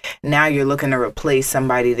just like now you're looking to replace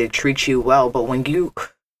somebody that treats you well. But when you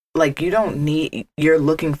you're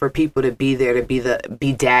looking for people to be there to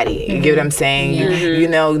be daddy. You get what I'm saying? You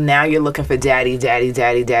know, now you're looking for daddy.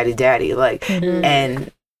 Like,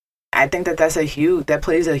 and I think that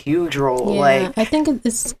plays a huge role. Yeah, like, I think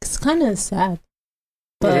it's kind of sad.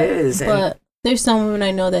 But, it is. But there's some women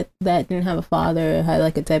I know that didn't have a father, had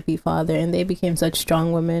like a deadbeat father, and they became such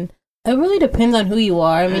strong women. It really depends on who you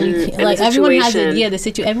are. I mean, like everyone has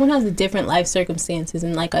everyone has a different life circumstances,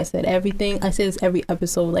 and like I said, everything I say this every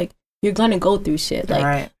episode, like you're gonna go through shit.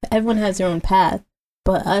 Like everyone has their own path,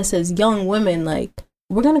 but us as young women, like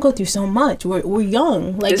we're gonna go through so much. We're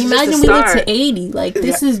young. Like imagine we live to 80. Like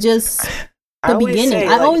this is just the beginning.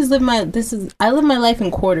 I always live I live my life in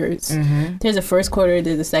quarters. There's a first quarter,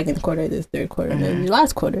 there's a second quarter, there's third quarter, and there's the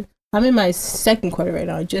last quarter. I'm in my second quarter right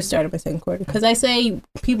now. I just started my second quarter. Because I say,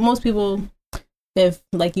 most people, if,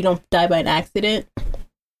 like, you don't die by an accident,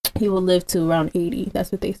 you will live to around 80.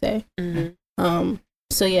 That's what they say.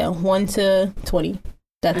 So, yeah, 1 to 20.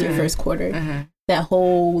 That's your first quarter. That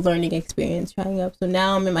whole learning experience trying up. So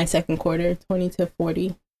now I'm in my second quarter, 20 to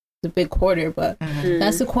 40. It's a big quarter, but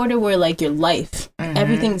that's the quarter where, like, your life,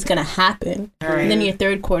 everything's going to happen. And then your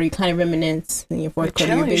third quarter, you kind of reminisce. And your fourth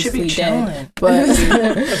quarter, you're basically dead. But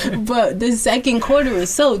the second quarter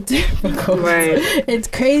is so difficult. It's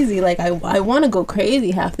crazy. Like, I want to go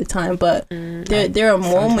crazy half the time, but there are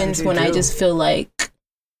moments when I just feel like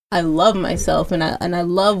I love myself and I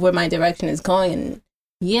love where my direction is going. And,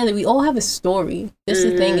 yeah, we all have a story. That's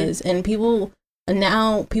the thing is. And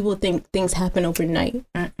now people think things happen overnight,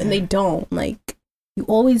 and they don't. Like, I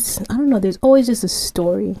don't know, there's always just a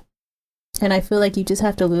story. And I feel like you just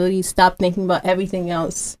have to literally stop thinking about everything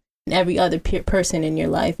else and every other person in your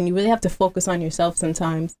life. And you really have to focus on yourself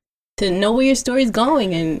sometimes to know where your story's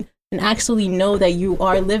going and actually know that you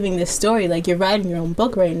are living this story. Like, you're writing your own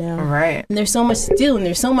book right now. And there's so much to do, and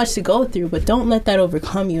there's so much to go through, but don't let that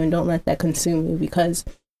overcome you and don't let that consume you, because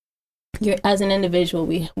as an individual,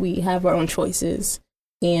 we have our own choices,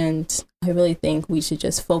 and I really think we should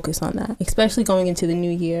just focus on that, especially going into the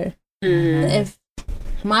new year. If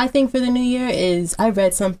my thing for the new year is, I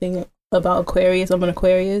read something about Aquarius. I'm an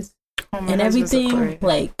Aquarius, and everything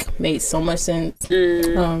like made so much sense.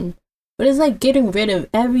 But it's like getting rid of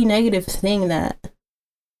every negative thing that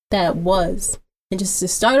was, and just to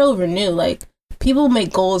start over new. Like, people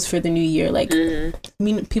make goals for the new year. Like, I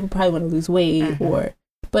mean, people probably want to lose weight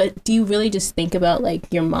but do you really just think about,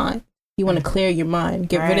 like, your mind? You want to clear your mind,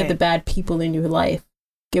 get rid of the bad people in your life,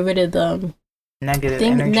 get rid of the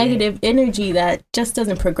negative energy that just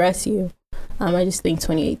doesn't progress you. I just think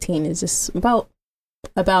 2018 is just about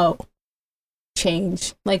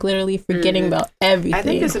change, like literally forgetting about everything. I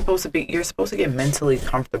think you're supposed to get mentally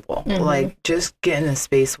comfortable, like just get in a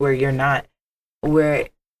space where you're not, where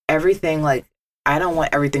everything, like, I don't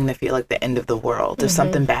want everything to feel like the end of the world. If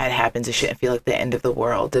something bad happens, it shouldn't feel like the end of the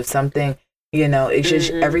world. If something, you know, it should,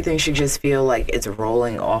 everything should just feel like it's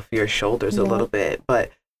rolling off your shoulders a little bit. But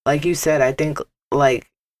like you said, I think, like,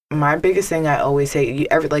 my biggest thing I always say,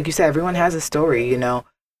 like you said, everyone has a story, you know,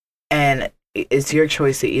 and it's your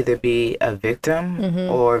choice to either be a victim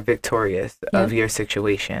or victorious of your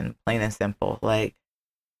situation, plain and simple. Like,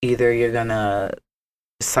 either you're gonna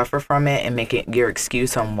suffer from it and make it your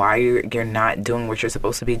excuse on why you're not doing what you're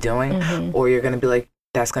supposed to be doing, or you're gonna be like,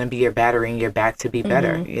 that's going to be your battery in your back to be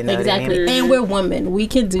better. You know exactly. what I mean? And we're women. We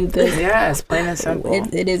can do this. Yeah, it's plain and simple.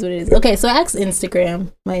 It is what it is. Okay, so I asked my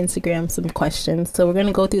Instagram, some questions. So we're going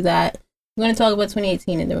to go through that. We're going to talk about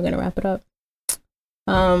 2018 and then we're going to wrap it up.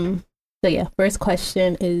 So yeah, first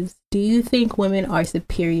question is, do you think women are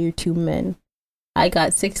superior to men? I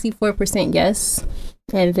got 64% yes,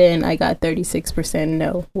 and then I got 36%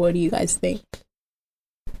 no. What do you guys think?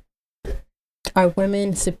 Are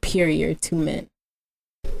women superior to men?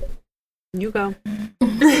 You go.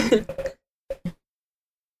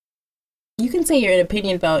 You can say your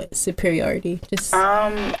opinion about superiority. Just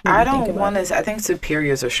I don't want to. I think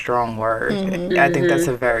superior is a strong word. I think that's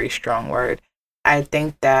a very strong word. I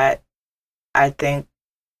think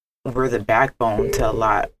we're the backbone to a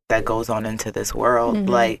lot that goes on into this world.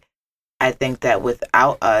 Like, I think that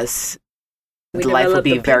without us, life would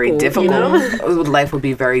be very difficult. Life would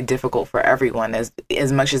be very difficult for everyone. As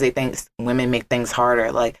much as they think women make things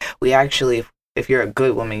harder, like, we actually, if you're a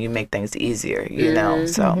good woman, you make things easier. You know.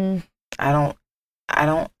 So I don't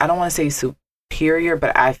want to say superior,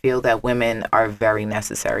 but I feel that women are very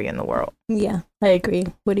necessary in the world. Yeah, I agree.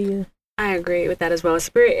 What do you? I agree with that as well.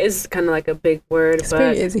 Spirit is kind of like a big word.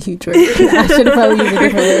 Spirit is a huge word. I should have probably used a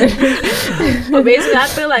different word. But basically, I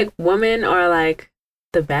feel like women are like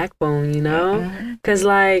the backbone, you know? Because,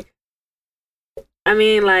 like, I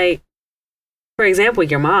mean, like, for example,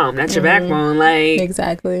 your mom, that's your backbone. Like,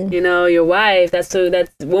 exactly. You know, your wife, that's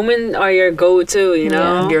women are your go-to, you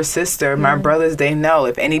know? Your sister, my brothers, they know.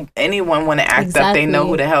 If anyone want to act up, they know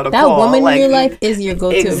who the hell to that call. That woman in your life is your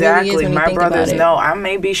go-to. Exactly. It really is when my you think brothers about it. know. I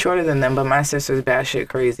may be shorter than them, but my sister's batshit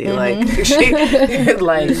crazy. Like,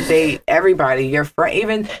 everybody, your friend,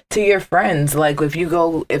 even to your friends. Like, if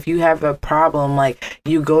you have a problem, like,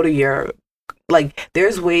 you go to your. Like,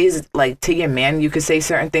 there's ways, like, to your man, you could say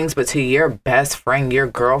certain things, but to your best friend, your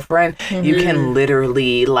girlfriend, you can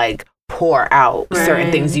literally, like, pour out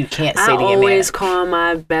certain things you can't say to your man. I always call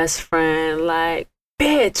my best friend, like,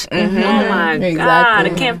 bitch. Oh, my God. I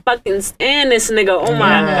can't fucking stand this nigga. Oh,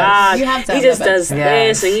 my God. He just does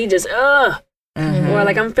this, and he just, Or,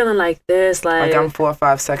 like, I'm feeling like this, like I'm 4 or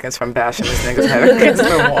 5 seconds from bashing this nigga's head against the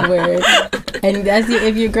wall. Word. And that's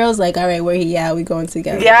if your girl's like, all right, where he at? We going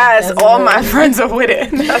together. Yes, that's all my friends are with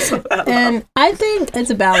it. That's what I love. And I think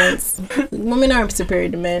it's a balance. Women aren't superior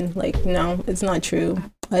to men. Like, no, it's not true.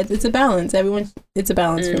 It's a balance. It's a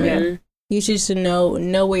balance for me. You should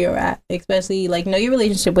know where you're at, especially, like, know your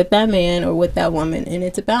relationship with that man or with that woman, and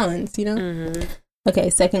it's a balance, you know?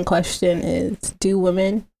 Okay, second question is, do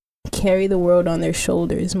women carry the world on their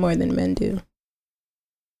shoulders more than men do?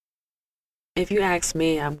 If you ask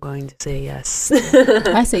me, I'm going to say yes.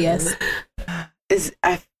 I say yes.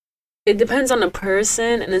 It depends on the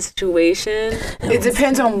person and the situation. It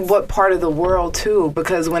depends on what part of the world, too,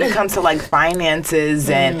 because when it comes to, like, finances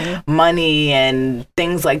and money and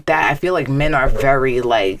things like that, I feel like men are very,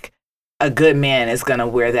 like, a good man is gonna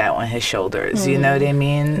wear that on his shoulders. You know what I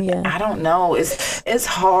mean? Yeah. I don't know. It's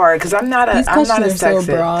hard because I'm not a sexist. So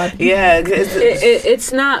broad. Yeah,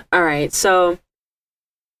 it's not. All right, so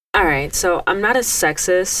I'm not a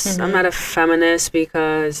sexist. I'm not a feminist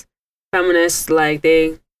because feminists, like,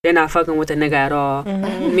 they're not fucking with a nigga at all.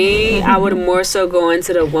 Me, I would more so go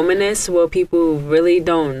into the womanist where people really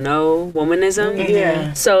don't know womanism.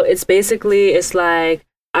 Yeah. So it's like,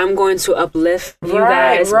 I'm going to uplift you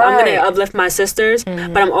guys. I'm going to uplift my sisters,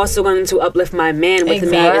 but I'm also going to uplift my man with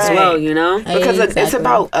me as well, you know? Because it's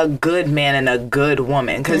about a good man and a good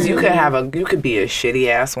woman. Because you could be a shitty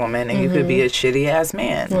ass woman and you could be a shitty ass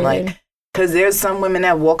man. Like, because there's some women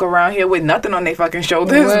that walk around here with nothing on their fucking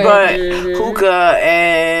shoulders but hookah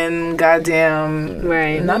and goddamn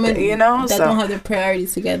nothing, you know? That don't have their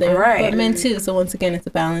priorities together. Right. But men too, so once again, it's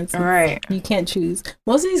a balance. Right. You can't choose.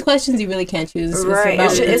 Most of these questions you really can't choose. Right. I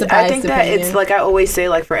think that it's like I always say,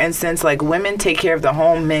 like, for instance, like, women take care of the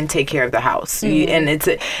home, men take care of the house. And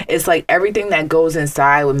it's like everything that goes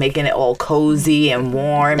inside with making it all cozy and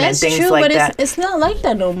warm and things like that. It's not like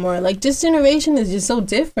that no more. Like, this generation is just so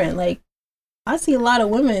different. Like, I see a lot of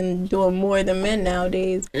women doing more than men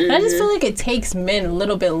nowadays. I just feel like it takes men a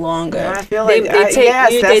little bit longer. I feel like they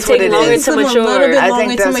take longer to mature. A little bit longer I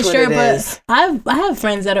think that's to mature, what it is. I have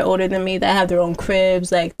friends that are older than me that have their own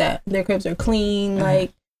cribs, like that. Their cribs are clean,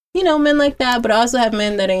 like, you know, men like that. But I also have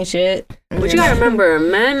men that ain't shit. But you gotta remember,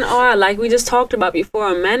 men are, like we just talked about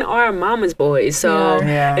before, men are mama's boys. So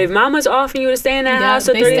if mama's offering you to stay in that house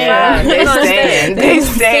at 35,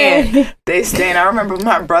 they stand. I remember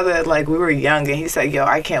my brother, like, we were young, and he said, "Yo,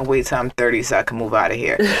 I can't wait till I'm 30 so I can move out of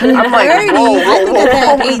here." I'm like, whoa. I think I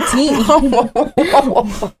had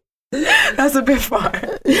 18. That's a bit far.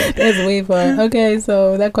 That's way far. Okay,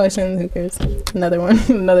 so that question, who cares? Another one,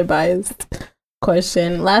 another biased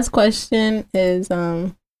question. Last question is,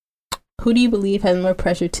 who do you believe has more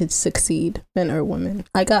pressure to succeed, men or women?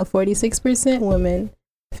 I got 46% women,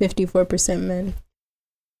 54% men.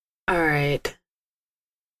 All right.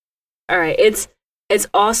 It's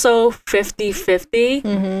also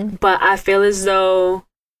 50-50, but I feel as though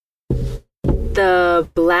the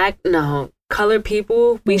colored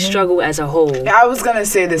people, we struggle as a whole. I was gonna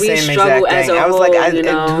say the same exact thing. I was like,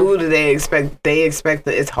 who do they expect? They expect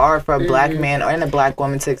that it's hard for a black man and a black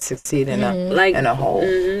woman to succeed in a whole.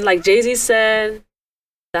 Like Jay-Z said,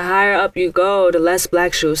 the higher up you go, the less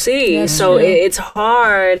blacks you'll see. That's so it's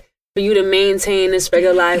hard for you to maintain this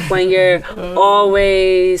regular life when you're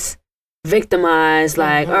always victimized.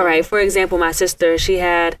 Like, all right, for example, my sister, she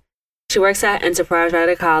works at Enterprise right out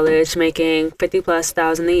of college, making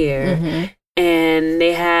 $50,000+ a year. And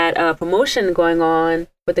they had a promotion going on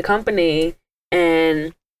with the company,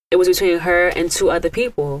 and it was between her and 2 other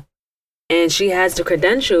people. And she has the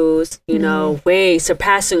credentials, way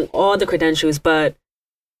surpassing all the credentials, but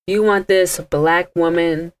you want this black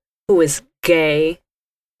woman who is gay,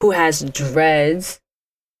 who has dreads,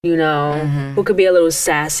 who could be a little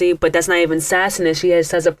sassy, but that's not even sassiness. She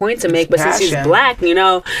has a point to make, but since she's black,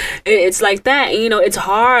 it's like that. It's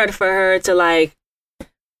hard for her to like,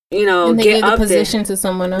 and they get gave up the position to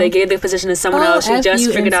someone else. They gave the position to someone else. She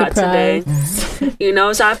just figured out today.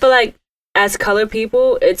 So I feel like as colored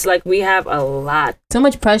people, it's like we have a lot. So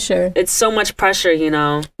much pressure. It's so much pressure,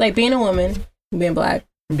 Like being a woman, being black.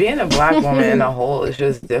 Being a black woman in a whole is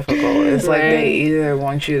just difficult. It's like they either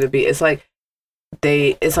want you to be. It's like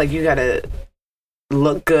you gotta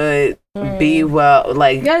look good, be well,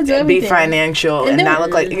 like be financial, and not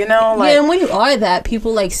look like yeah. And when you are that,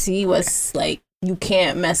 people like see what's like. You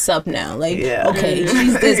can't mess up now. Like, okay,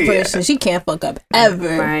 she's this person. She can't fuck up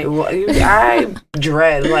ever. Right. Well, I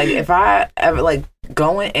dread, like, if I ever, like,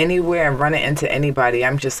 going anywhere and running into anybody,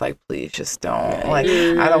 I'm just like, please just don't. Like,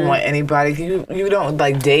 I don't want anybody. You don't,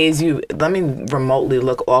 like, let me remotely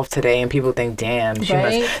look off today and people think, damn,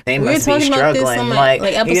 they must be struggling. Like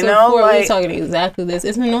episode 4, we were talking exactly this.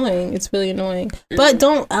 It's annoying. It's really annoying. But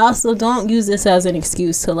don't use this as an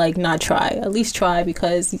excuse to, like, not try. At least try,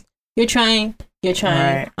 because you're trying.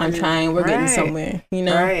 Right. I'm trying. We're getting somewhere,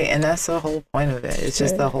 Right, and that's the whole point of it. It's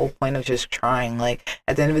just the whole point of just trying. Like,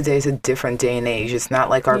 at the end of the day, it's a different day and age. It's not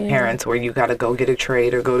like our parents where you got to go get a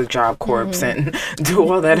trade or go to Job Corps and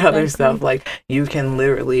do all that other stuff. Like, you can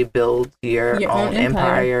literally build your own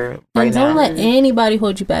empire right and now. Don't let anybody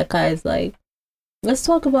hold you back, guys. Like, let's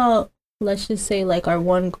talk about, let's just say, like, our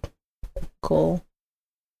one goal.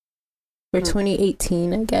 For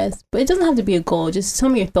 2018, I guess. But it doesn't have to be a goal. Just tell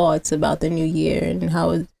me your thoughts about the new year and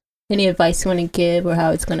any advice you want to give or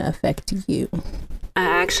how it's going to affect you. I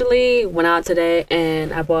actually went out today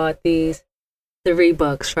and I bought these 3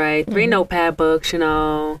 books, right? 3 notepad books,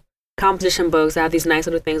 composition books. I have these nice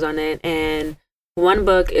little things on it. And one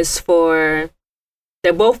book is they're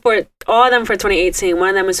both for, all of them for 2018. One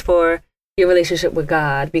of them is for your relationship with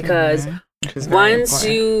God. Because once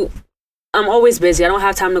I'm always busy. I don't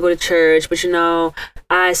have time to go to church, but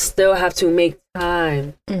I still have to make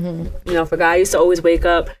time. For God, I used to always wake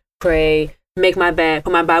up, pray, make my bed,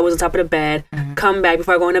 put my Bibles on top of the bed, come back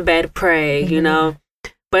before I go into bed, pray,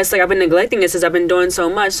 But it's like I've been neglecting it since I've been doing so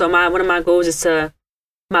much. So one of my goals is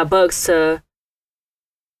my books to,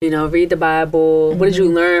 read the Bible. What did you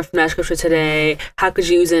learn from that scripture today? How could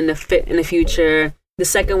you use it in the future? The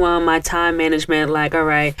second one, my time management. Like, all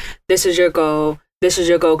right, this is your goal. This is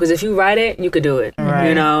your goal, because if you write it, you could do it.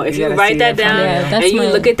 Right. If you write that down and you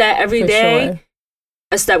look at that every day,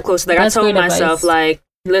 a step closer. Like, that's I told myself, like,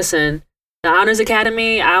 listen, the Honors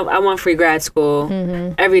Academy, I want free grad school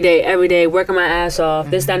every day, working my ass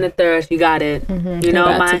off. This, that, and the third, you got it.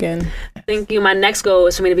 Thank you. My next goal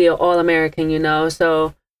is for me to be an all-American.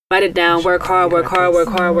 So write it down, work hard.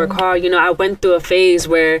 I went through a phase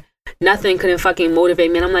where nothing couldn't fucking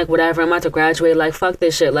motivate me, and I'm like, whatever, I'm about to graduate, like, fuck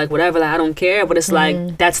this shit, like, whatever, like, I don't care. But it's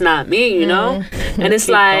like, that's not me, and it's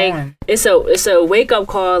like going. it's a wake-up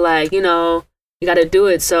call, like, you gotta do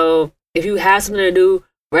it. So if you have something to do,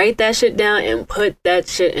 write that shit down and put that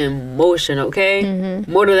shit in motion, okay?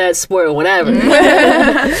 More to that sport or whatever.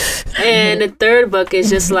 And the third book is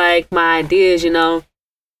just like my ideas, I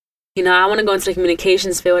want to go into the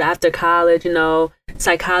communications field after college,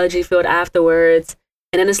 psychology field afterwards.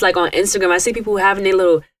 And then it's like on Instagram, I see people having their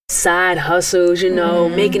little side hustles,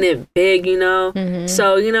 making it big,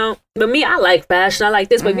 So, but me, I like fashion. I like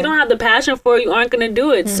this. But if you don't have the passion for it, you aren't going to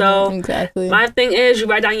do it. So my thing is, you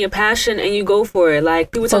write down your passion and you go for it.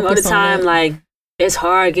 Like, people tell me all the time, like, it's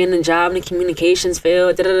hard getting a job in the communications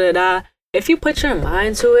field, if you put your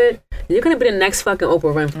mind to it, you're gonna be the next fucking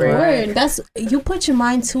Oprah Winfrey. Word. That's, you put your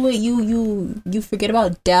mind to it, you forget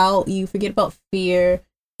about doubt, you forget about fear,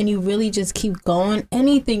 and you really just keep going.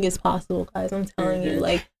 Anything is possible, guys. I'm telling you,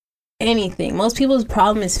 like, anything. Most people's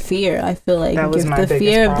problem is fear. I feel like the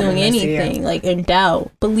fear of doing anything, like, and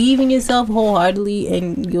doubt. Believe in yourself wholeheartedly,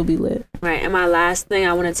 and you'll be lit. Right. And my last thing,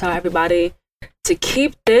 I want to tell everybody to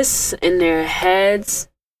keep this in their heads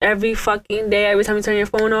every fucking day. Every time you turn your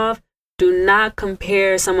phone off, do not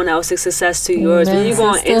compare someone else's success to yours. When you go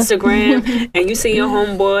on Instagram and you see your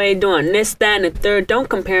homeboy doing this, that, and the third, don't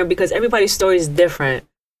compare, because everybody's story is different.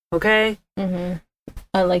 Okay? Mm-hmm.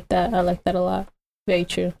 I like that. I like that a lot. Very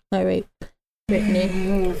true. All right.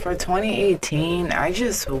 Brittany. For 2018, I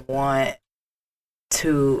just want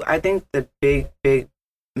to, I think the big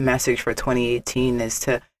message for 2018 is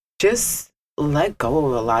to just let go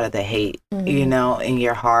of a lot of the hate, you know, in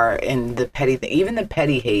your heart, and the petty even the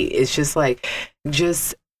petty hate. It's just like,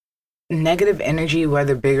 just negative energy,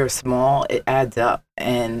 whether big or small, it adds up.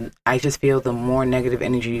 And I just feel the more negative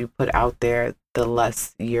energy you put out there, the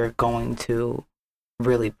less you're going to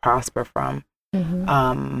really prosper from.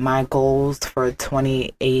 My goals for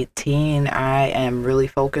 2018, I am really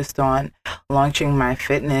focused on launching my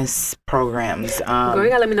fitness programs. Girl, you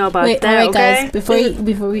gotta let me know about that. All right, okay? guys.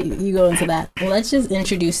 Before you go into that, let's just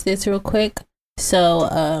introduce this real quick.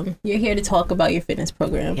 So, you're here to talk about your fitness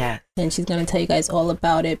program. Yeah. And she's gonna tell you guys all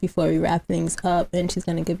about it before we wrap things up, and she's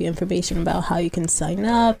gonna give you information about how you can sign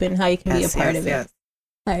up and how you can be a part of it.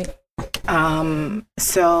 All right.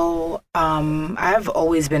 I've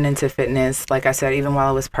always been into fitness. Like I said, even while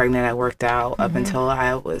I was pregnant, I worked out up until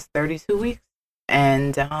I was 32 weeks.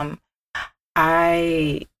 And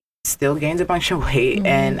I still gained a bunch of weight,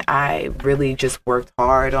 and I really just worked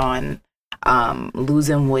hard on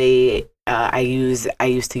losing weight. I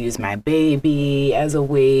used to use my baby as a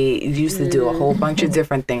weight. Used to do a whole bunch of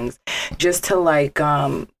different things just to, like,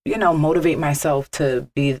 motivate myself to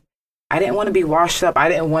be. I didn't want to be washed up. I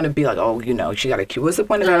didn't want to be like, oh, you know, she got a cute. What's the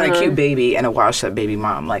point of having a cute baby and a washed up baby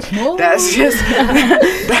mom? Like, that's just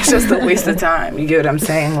a waste of time. You get what I'm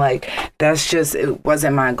saying? Like, it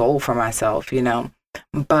wasn't my goal for myself, you know.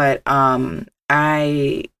 But I'm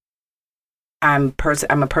a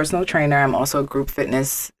personal trainer. I'm also group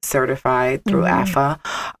fitness certified through AFA.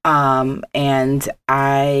 And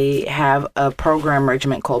I have a program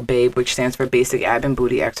regimen called BABE, which stands for Basic Ab and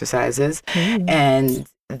Booty Exercises. And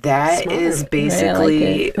that is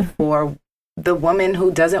basically for the woman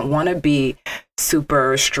who doesn't want to be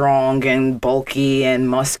super strong and bulky and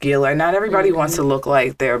muscular. Not everybody wants to look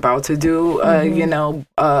like they're about to do a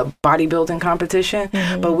bodybuilding competition,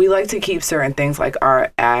 but we like to keep certain things like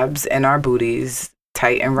our abs and our booties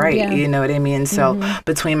tight and right. You know what I mean? So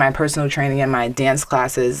between my personal training and my dance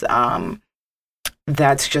classes,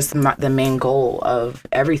 that's just the main goal of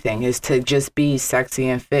everything, is to just be sexy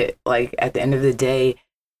and fit. Like, at the end of the day,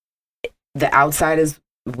 the outside is,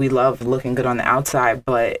 we love looking good on the outside,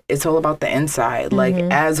 but it's all about the inside. Like,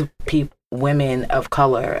 as women of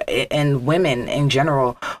color and women in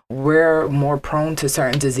general, we're more prone to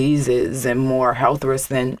certain diseases and more health risks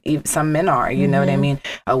than some men are. You know what I mean?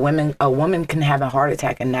 A woman can have a heart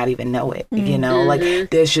attack and not even know it. You know,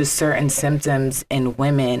 like, there's just certain symptoms in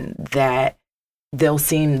women that they'll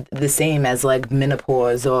seem the same as, like,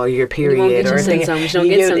 menopause or your period or symptoms. You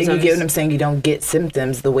get what I'm saying? You don't get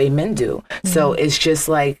symptoms the way men do. So it's just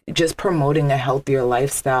like, just promoting a healthier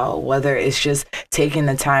lifestyle, whether it's just taking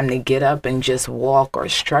the time to get up and just walk or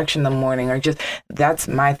stretch in the morning, or just, that's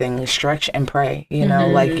my thing, stretch and pray. You know,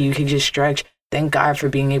 like, you can just stretch. Thank God for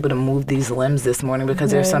being able to move these limbs this morning,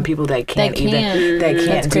 because there's some people that can't do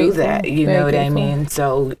that. You know what I mean?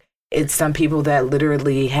 So it's some people that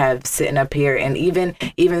literally have sitting up here, and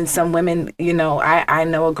even some women, you know, I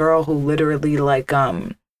know a girl who literally, like,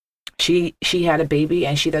 she had a baby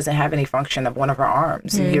and she doesn't have any function of one of her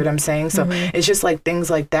arms. You get what I'm saying? So it's just like things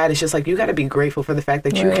like that. It's just like, you got to be grateful for the fact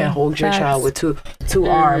that you can hold your child with two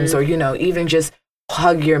arms, or, you know, even just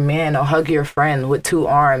hug your man or hug your friend with two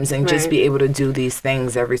arms, and just be able to do these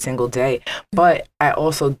things every single day. But I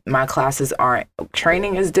also, my classes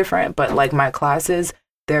training is different, but, like, my classes,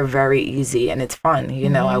 they're very easy and it's fun. You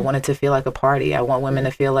know, I want it to feel like a party. I want women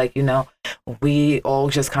to feel like, you know, we all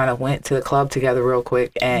just kind of went to the club together real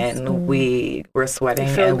quick, and we were sweating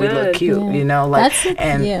and we look cute, you know, like, that's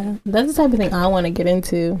the type of thing I want to get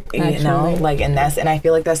into, actually. You know, like, and I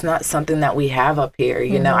feel like that's not something that we have up here.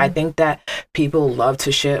 You know, I think that people love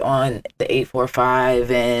to shit on the 845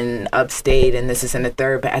 and upstate and this is in the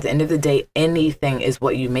third, but at the end of the day, anything is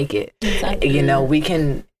what you make it. You know, we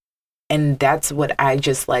can. And that's what I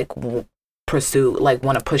just, like, pursue, like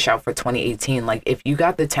want to push out for 2018. Like if you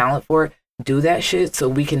got the talent for it, do that shit so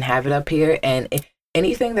we can have it up here. And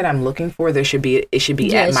anything that I'm looking for, it should be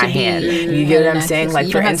at my hand. You get what I'm saying? Like,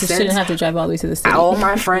 for instance, shouldn't have to drive all the way to the city. all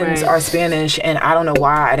my friends are Spanish, and I don't know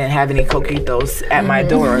why I didn't have any coquitos at my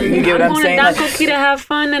door. You get what I'm saying? I'm going to Coquito have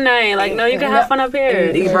fun tonight. Like, no, you can have fun up here.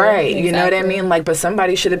 Right. Exactly. You know what I mean? Like, but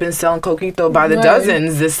somebody should have been selling coquito by the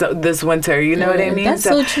dozens this winter. You know what I mean? That's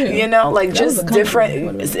so true. You know, like, just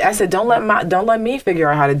different. I said, don't let me figure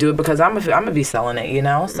out how to do it, because I'm gonna be selling it. You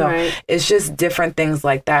know, so it's just different things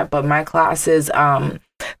like that. But my classes,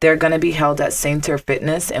 they're going to be held at Sainter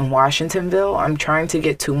Fitness in Washingtonville. I'm trying to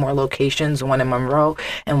get 2 more locations, one in Monroe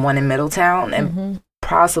and one in Middletown, and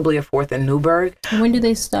possibly a 4th in Newburgh. When do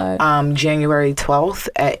they start? January 12th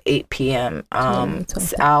at 8 p.m.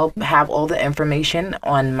 I'll have all the information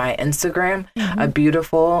on my Instagram,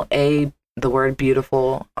 the word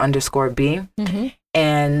beautiful _B.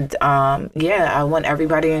 And I want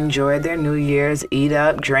everybody to enjoy their New Year's, eat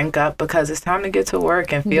up, drink up, because it's time to get to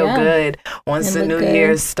work and feel good once the New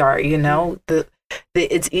Year's start. You know,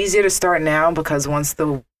 it's easier to start now, because once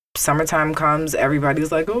the summertime comes,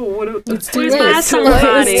 everybody's like, oh, where's my summer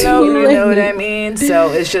party? You know what I mean?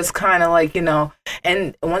 So it's just kind of like, you know,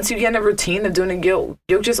 and once you get in a routine of doing it,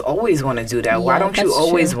 you'll just always want to do that. Why don't you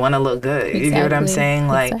always want to look good? Exactly. You get what I'm saying?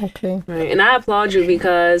 Like, right. And I applaud you,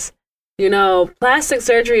 because you know, plastic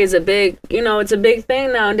surgery is it's a big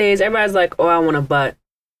thing nowadays. Everybody's like, oh, I want a butt.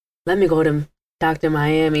 Let me go to Dr.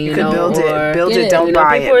 Miami, you know. Build it, don't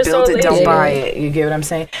buy it. Build it, don't buy it. You get what I'm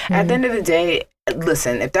saying? At the end of the day,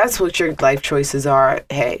 listen, if that's what your life choices are,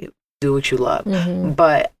 hey, do what you love.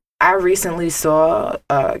 But I recently saw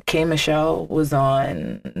K. Michelle was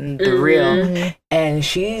on The Real, and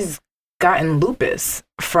she's gotten lupus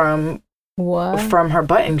from her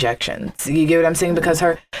butt injections. You get what I'm saying? Because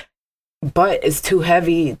her butt is too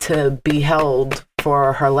heavy to be held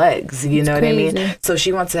for her legs. You know what I mean? So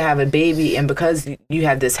she wants to have a baby, and because you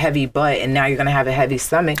have this heavy butt and now you're going to have a heavy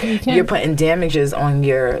stomach, you're putting damages on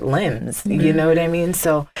your limbs. You know what I mean?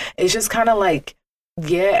 So it's just kind of like,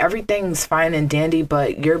 everything's fine and dandy,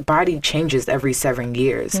 but your body changes every 7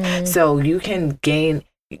 years. So you can gain,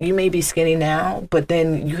 you may be skinny now, but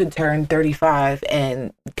then you could turn 35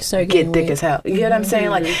 and get thick as hell. You get what I'm saying?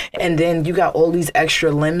 Like, and then you got all these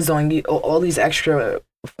extra limbs on you, all these extra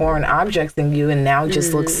foreign objects in you, and now it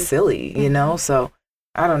just looks silly, you know? So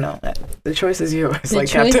I don't know. The choice is yours. Like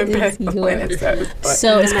Captain Planet says.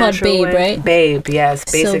 So it's called Babe, right? Babe, yes.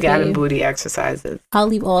 Basic ab and booty exercises. I'll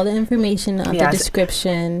leave all the information on the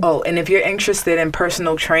description. Oh, and if you're interested in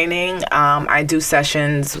personal training, I do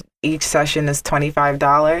sessions. Each session is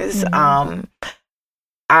 $25.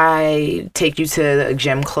 I take you to a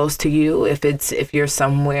gym close to you. If you're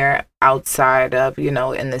somewhere outside of, you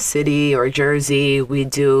know, in the city or Jersey,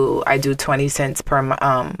 I do 20 cents per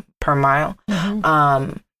mile.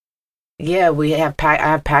 We have I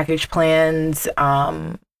have package plans.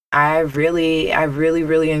 I really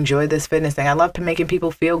enjoy this fitness thing. I love making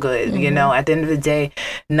people feel good. You know, at the end of the day,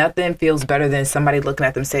 nothing feels better than somebody looking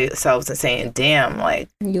at themselves and saying, "Damn, like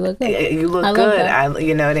you look good." You look good.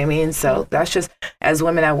 You know what I mean? So that's just, as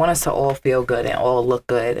women, I want us to all feel good and all look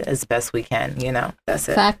good as best we can. You know, that's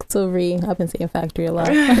it. Factory. I've been saying factory a lot.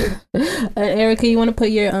 Erica, you want to put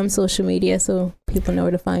your social media so people know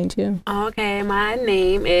where to find you? Okay, my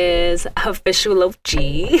name is Official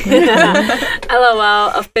O.G. LOL,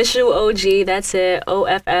 Official O.G. That's it.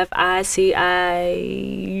 OFFICIAL.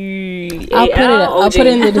 I'll put it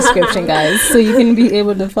in the description, guys, so you can be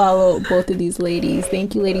able to follow both of these ladies.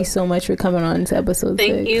 Thank you, ladies, so much for coming on to episode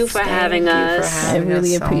 6. Thank you for having us. I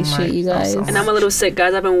really appreciate you guys. And I'm a little sick,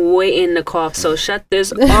 guys. I've been waiting to cough, so shut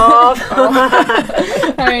this off. All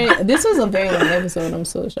right, this was a very long episode. I'm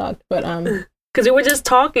so shocked, but because we were just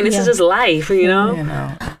talking. This is just life, you know?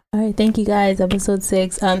 All right, thank you guys. Episode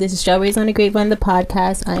 6. This is Strawberries on the Grapevine, the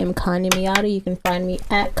podcast. I am Kanya Miata. You can find me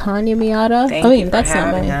at Kanya Miata. That's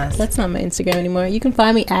not my Instagram anymore. You can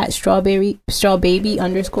find me at strawbaby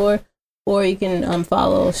 _ or you can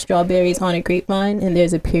follow Strawberries on a Grapevine, and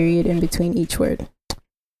there's a period in between each word.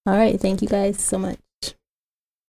 All right, thank you guys so much.